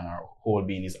being, and our whole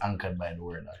being is anchored by the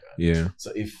word of God. Yeah.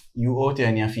 So if you out there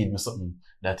and you feed me something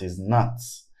that is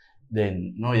nuts,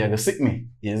 then no, you're gonna sick me.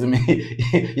 You see me?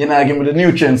 You're not giving me the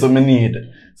nutrients I need.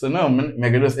 So no, I'm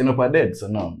gonna just end up a dead. So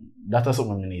no, that is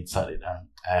something we need solid, and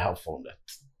I have found that.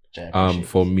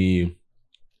 For me,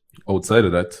 outside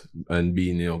of that, and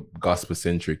being, you know, gospel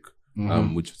centric,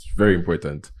 which is very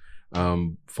important.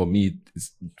 For me,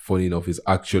 it's funny enough, is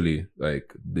actually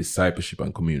like discipleship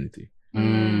and community.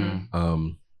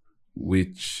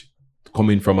 Which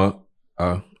coming from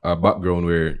a background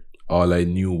where all I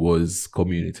knew was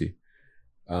community.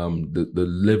 The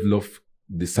level of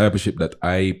discipleship that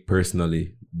I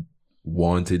personally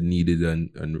wanted, needed,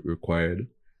 and required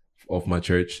of my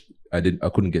church, I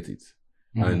couldn't get it.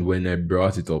 And when I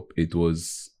brought it up, it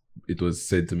was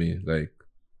said to me like,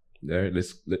 there,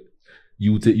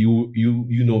 you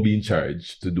be in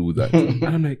charge to do that. And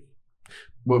I'm like,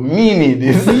 but me need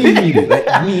this. Me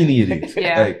need it.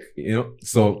 Yeah. Like, you know,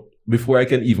 so before I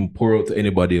can even pour out to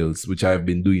anybody else, which I've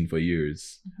been doing for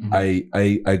years, I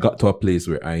got to a place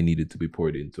where I needed to be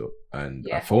poured into, and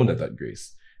I found that at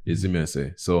Grace. You see me I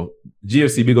say. So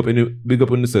GFC, big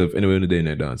up on yourself anyway on the day in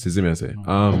the dance. You see me I say.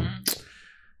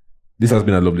 This has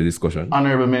been a lovely discussion.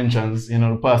 Honorable mentions, you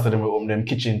know, the pastor them will open them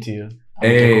kitchen to you.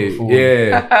 Hey,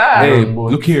 hey,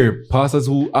 look here, pastors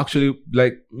who actually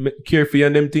like care for you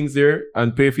and them things there,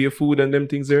 and pay for your food and them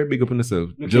things there. Big up on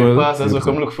yourself. Look Joel, here, pastors will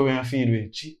come look for you and feed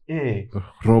with. Hey.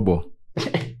 Robo.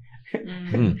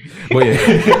 But yeah,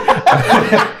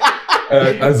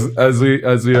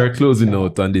 as we are closing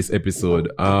out on this episode,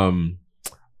 I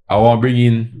want to bring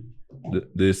in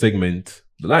the segment,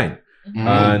 The Line.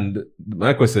 And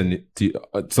my question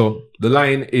so the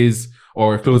line is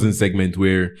our closing segment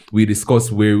where we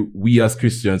discuss where we as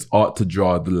Christians ought to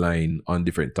draw the line on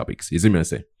different topics. You see me I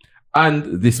say?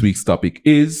 And this week's topic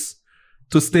is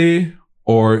to stay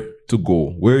or to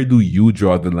go. Where do you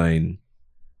draw the line,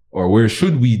 or where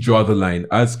should we draw the line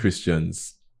as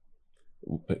Christians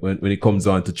when it comes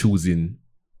on to choosing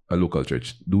a local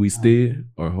church? Do we stay,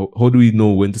 or how do we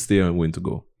know when to stay and when to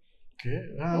go? Okay.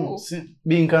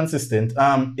 Being consistent.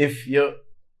 If your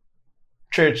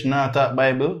church not at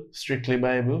Bible, strictly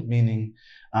Bible, meaning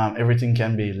everything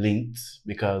can be linked,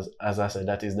 because as I said,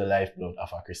 that is the lifeblood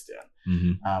of a Christian.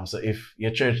 So if your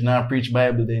church not preach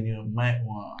Bible, then you might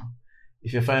want,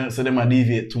 if you find so them a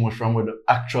deviate too much from what the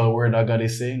actual word of God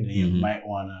is saying, then you might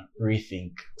want to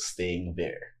rethink staying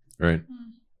there. Right.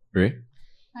 Right.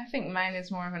 I think mine is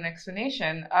more of an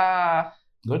explanation.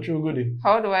 Go through, goodie.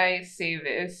 How do I say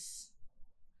this?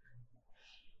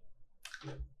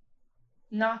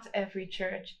 Not every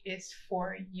church is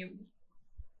for you.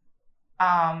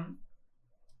 And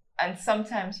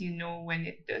sometimes you know when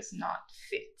it does not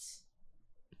fit.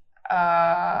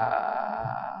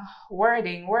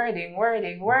 Wording.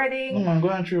 No man, go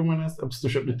on through, man, and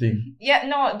stush up the thing. Yeah,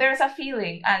 no, there's a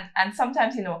feeling, and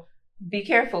sometimes, you know, be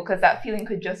careful, because that feeling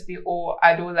could just be, oh,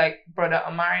 I don't like Brother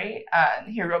Amari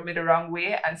and he rubbed me the wrong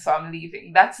way and so I'm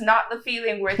leaving. That's not the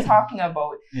feeling we're talking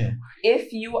about. Yeah.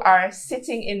 If you are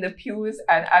sitting in the pews,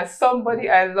 and as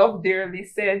somebody I love dearly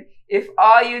said, if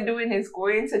all you're doing is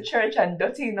going to church and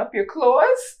dirtying up your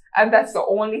clothes, and that's the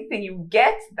only thing you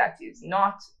get, that is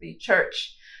not the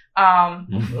church. For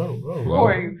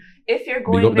you. If you're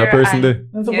going there, that person there.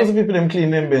 I'm supposed to people them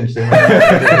clean them bench.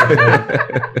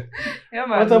 Yeah,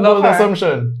 man, what about the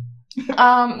assumption?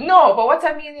 No, but what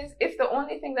I mean is, if the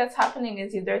only thing that's happening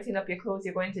is you're dirtying up your clothes,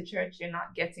 you're going to church, you're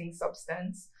not getting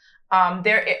substance.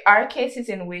 There are cases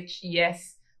in which,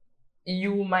 yes,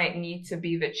 you might need to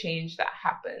be the change that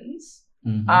happens.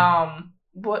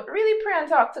 But really pray and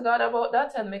talk to God about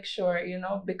that and make sure, you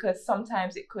know, because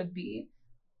sometimes it could be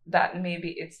that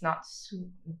maybe it's not,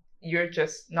 you're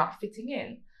just not fitting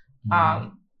in.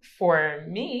 For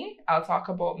me, I'll talk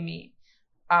about me.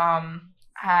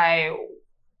 I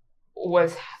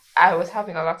was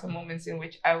having a lot of moments in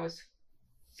which I was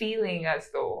feeling as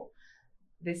though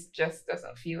this just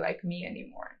doesn't feel like me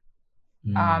anymore.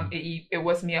 It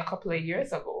was me a couple of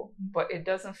years ago, but it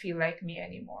doesn't feel like me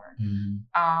anymore.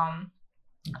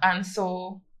 And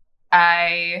so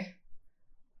I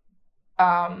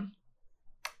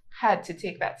had to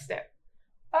take that step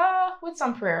with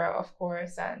some prayer, of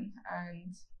course, and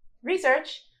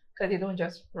research, because you don't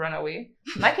just run away.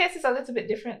 My case is a little bit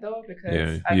different though,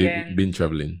 because you've been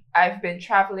traveling. I've been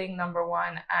traveling, number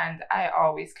one, and I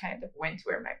always kind of went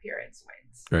where my parents went.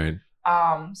 Right.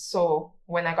 So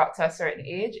when I got to a certain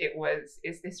age, it was,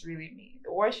 is this really me?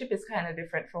 The worship is kind of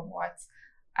different from what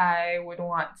I would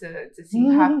want to see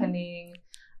happening.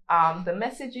 The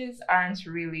messages aren't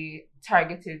really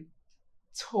targeted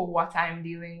to what I'm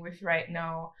dealing with right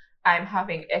now. I'm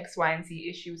having X, Y, and Z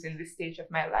issues in this stage of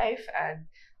my life, and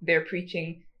they're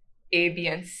preaching A, B,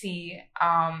 and C.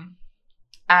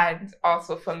 And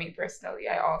also for me personally,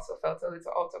 I also felt a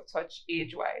little out of touch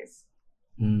age-wise.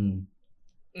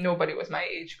 Nobody was my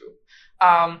age group.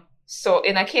 So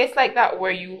in a case like that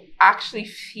where you actually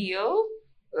feel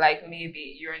like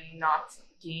maybe you're not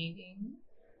gaining,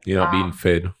 you're not being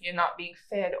fed. You're not being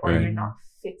fed, or you're not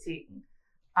fitting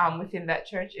within that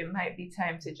church, it might be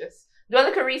time to just do a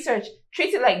little research.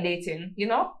 Treat it like dating, you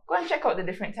know? Go and check out the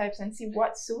different types and see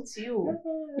what suits you.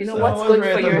 You know, what's good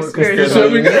for your spiritual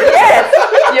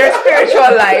your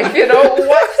spiritual life. You know,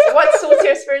 what suits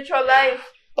your spiritual life?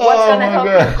 What's gonna help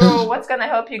you grow? What's gonna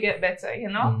help you get better? You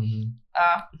know.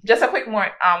 Just a quick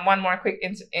one more quick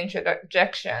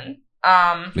introduction.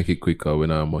 Make it quicker. We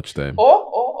don't have much time.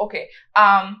 Okay.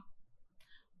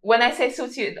 When I say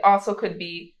suits you, it also could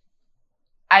be.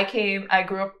 I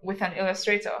grew up with an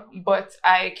illustrator, but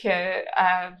I can.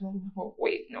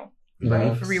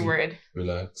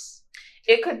 Relax.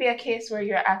 It could be a case where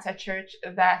you're at a church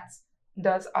that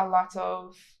does a lot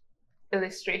of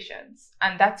illustrations,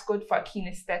 and that's good for a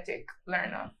kinesthetic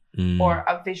learner or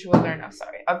a visual learner.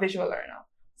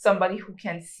 Somebody who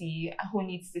can see, who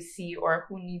needs to see, or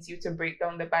who needs you to break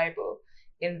down the Bible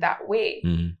in that way.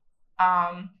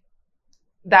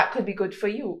 That could be good for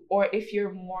you. Or if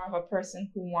you're more of a person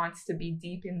who wants to be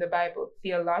deep in the Bible,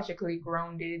 theologically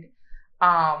grounded,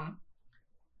 all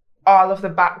of the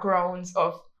backgrounds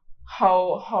of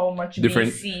how much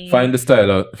different BC. Find the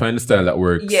style that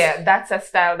works. Yeah, that's a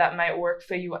style that might work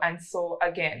for you. And so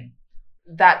again,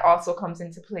 that also comes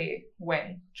into play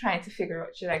when trying to figure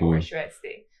out where should I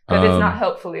stay? Because it's not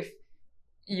helpful if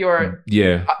you're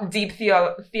deep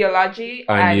theology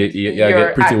and you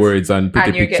get pretty words and pretty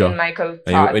and you're picture. Getting Michael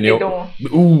Todd. I'm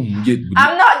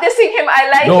not dissing him. I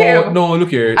like him. No, look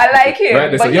here. I like him,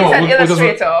 right, but he's an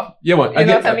illustrator. Yeah, man. You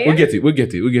know what I mean? We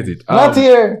get it. Not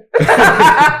here.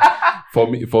 For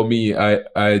me,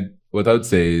 I what I would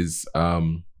say is,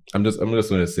 I'm just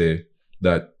gonna say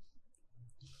that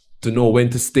to know when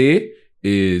to stay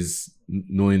is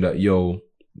knowing that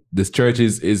this church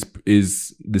is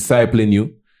discipling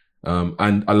you,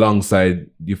 and alongside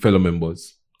your fellow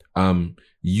members,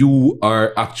 you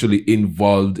are actually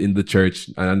involved in the church,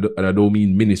 and I don't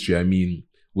mean ministry, I mean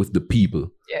with the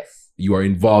people. Yes, you are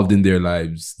involved in their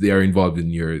lives; they are involved in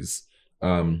yours,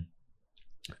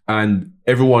 and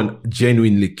everyone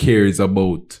genuinely cares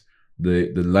about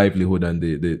the livelihood and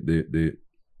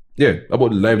about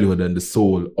the livelihood and the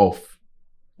soul of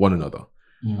one another.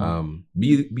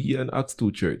 Be an Acts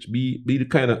 2 church. Be the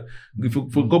kind of, if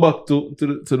we go back to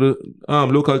the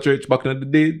local church back in the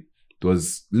day, it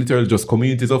was literally just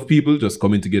communities of people just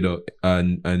coming together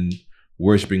and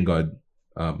worshiping God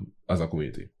as a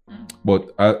community. But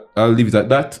I'll leave it at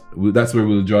that. That's where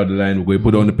we'll draw the line. We're going to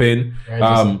put down the pen.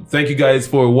 Thank you guys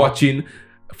for watching,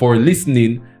 for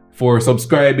listening, for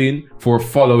subscribing, for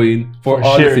following, for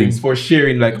all the things, for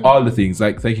sharing, all the things.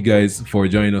 Thank you guys for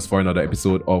joining us for another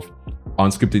episode of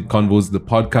Unscripted Convos, the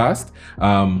podcast.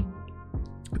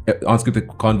 Unscripted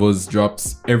Convos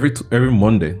drops every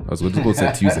Monday. I was going to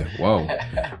say Tuesday. Wow.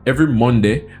 Every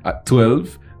Monday at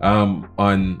 12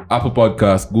 on Apple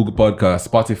Podcasts, Google Podcasts,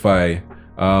 Spotify,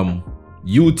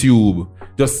 YouTube.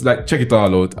 Just check it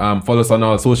all out. Follow us on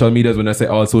all social medias. When I say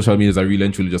all social medias, I really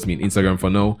and truly just mean Instagram for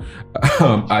now.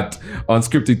 At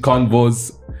Unscripted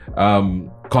Convos,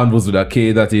 Convos with a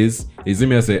K, that is. Is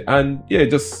me I say, and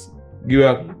just give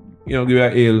a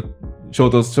hail.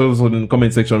 Shout us in the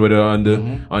comment section, whether on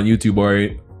YouTube or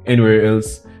anywhere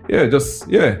else. You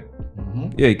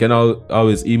can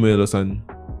always email us and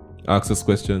ask us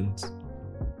questions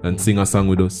and sing a song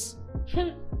with us.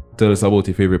 Tell us about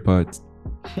your favorite part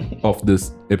of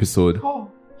this episode.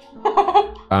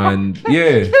 And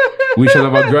we shall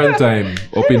have a grand time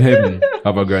up in heaven.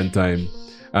 Have a grand time.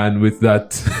 And with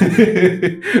that,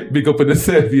 big up on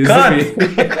yourself.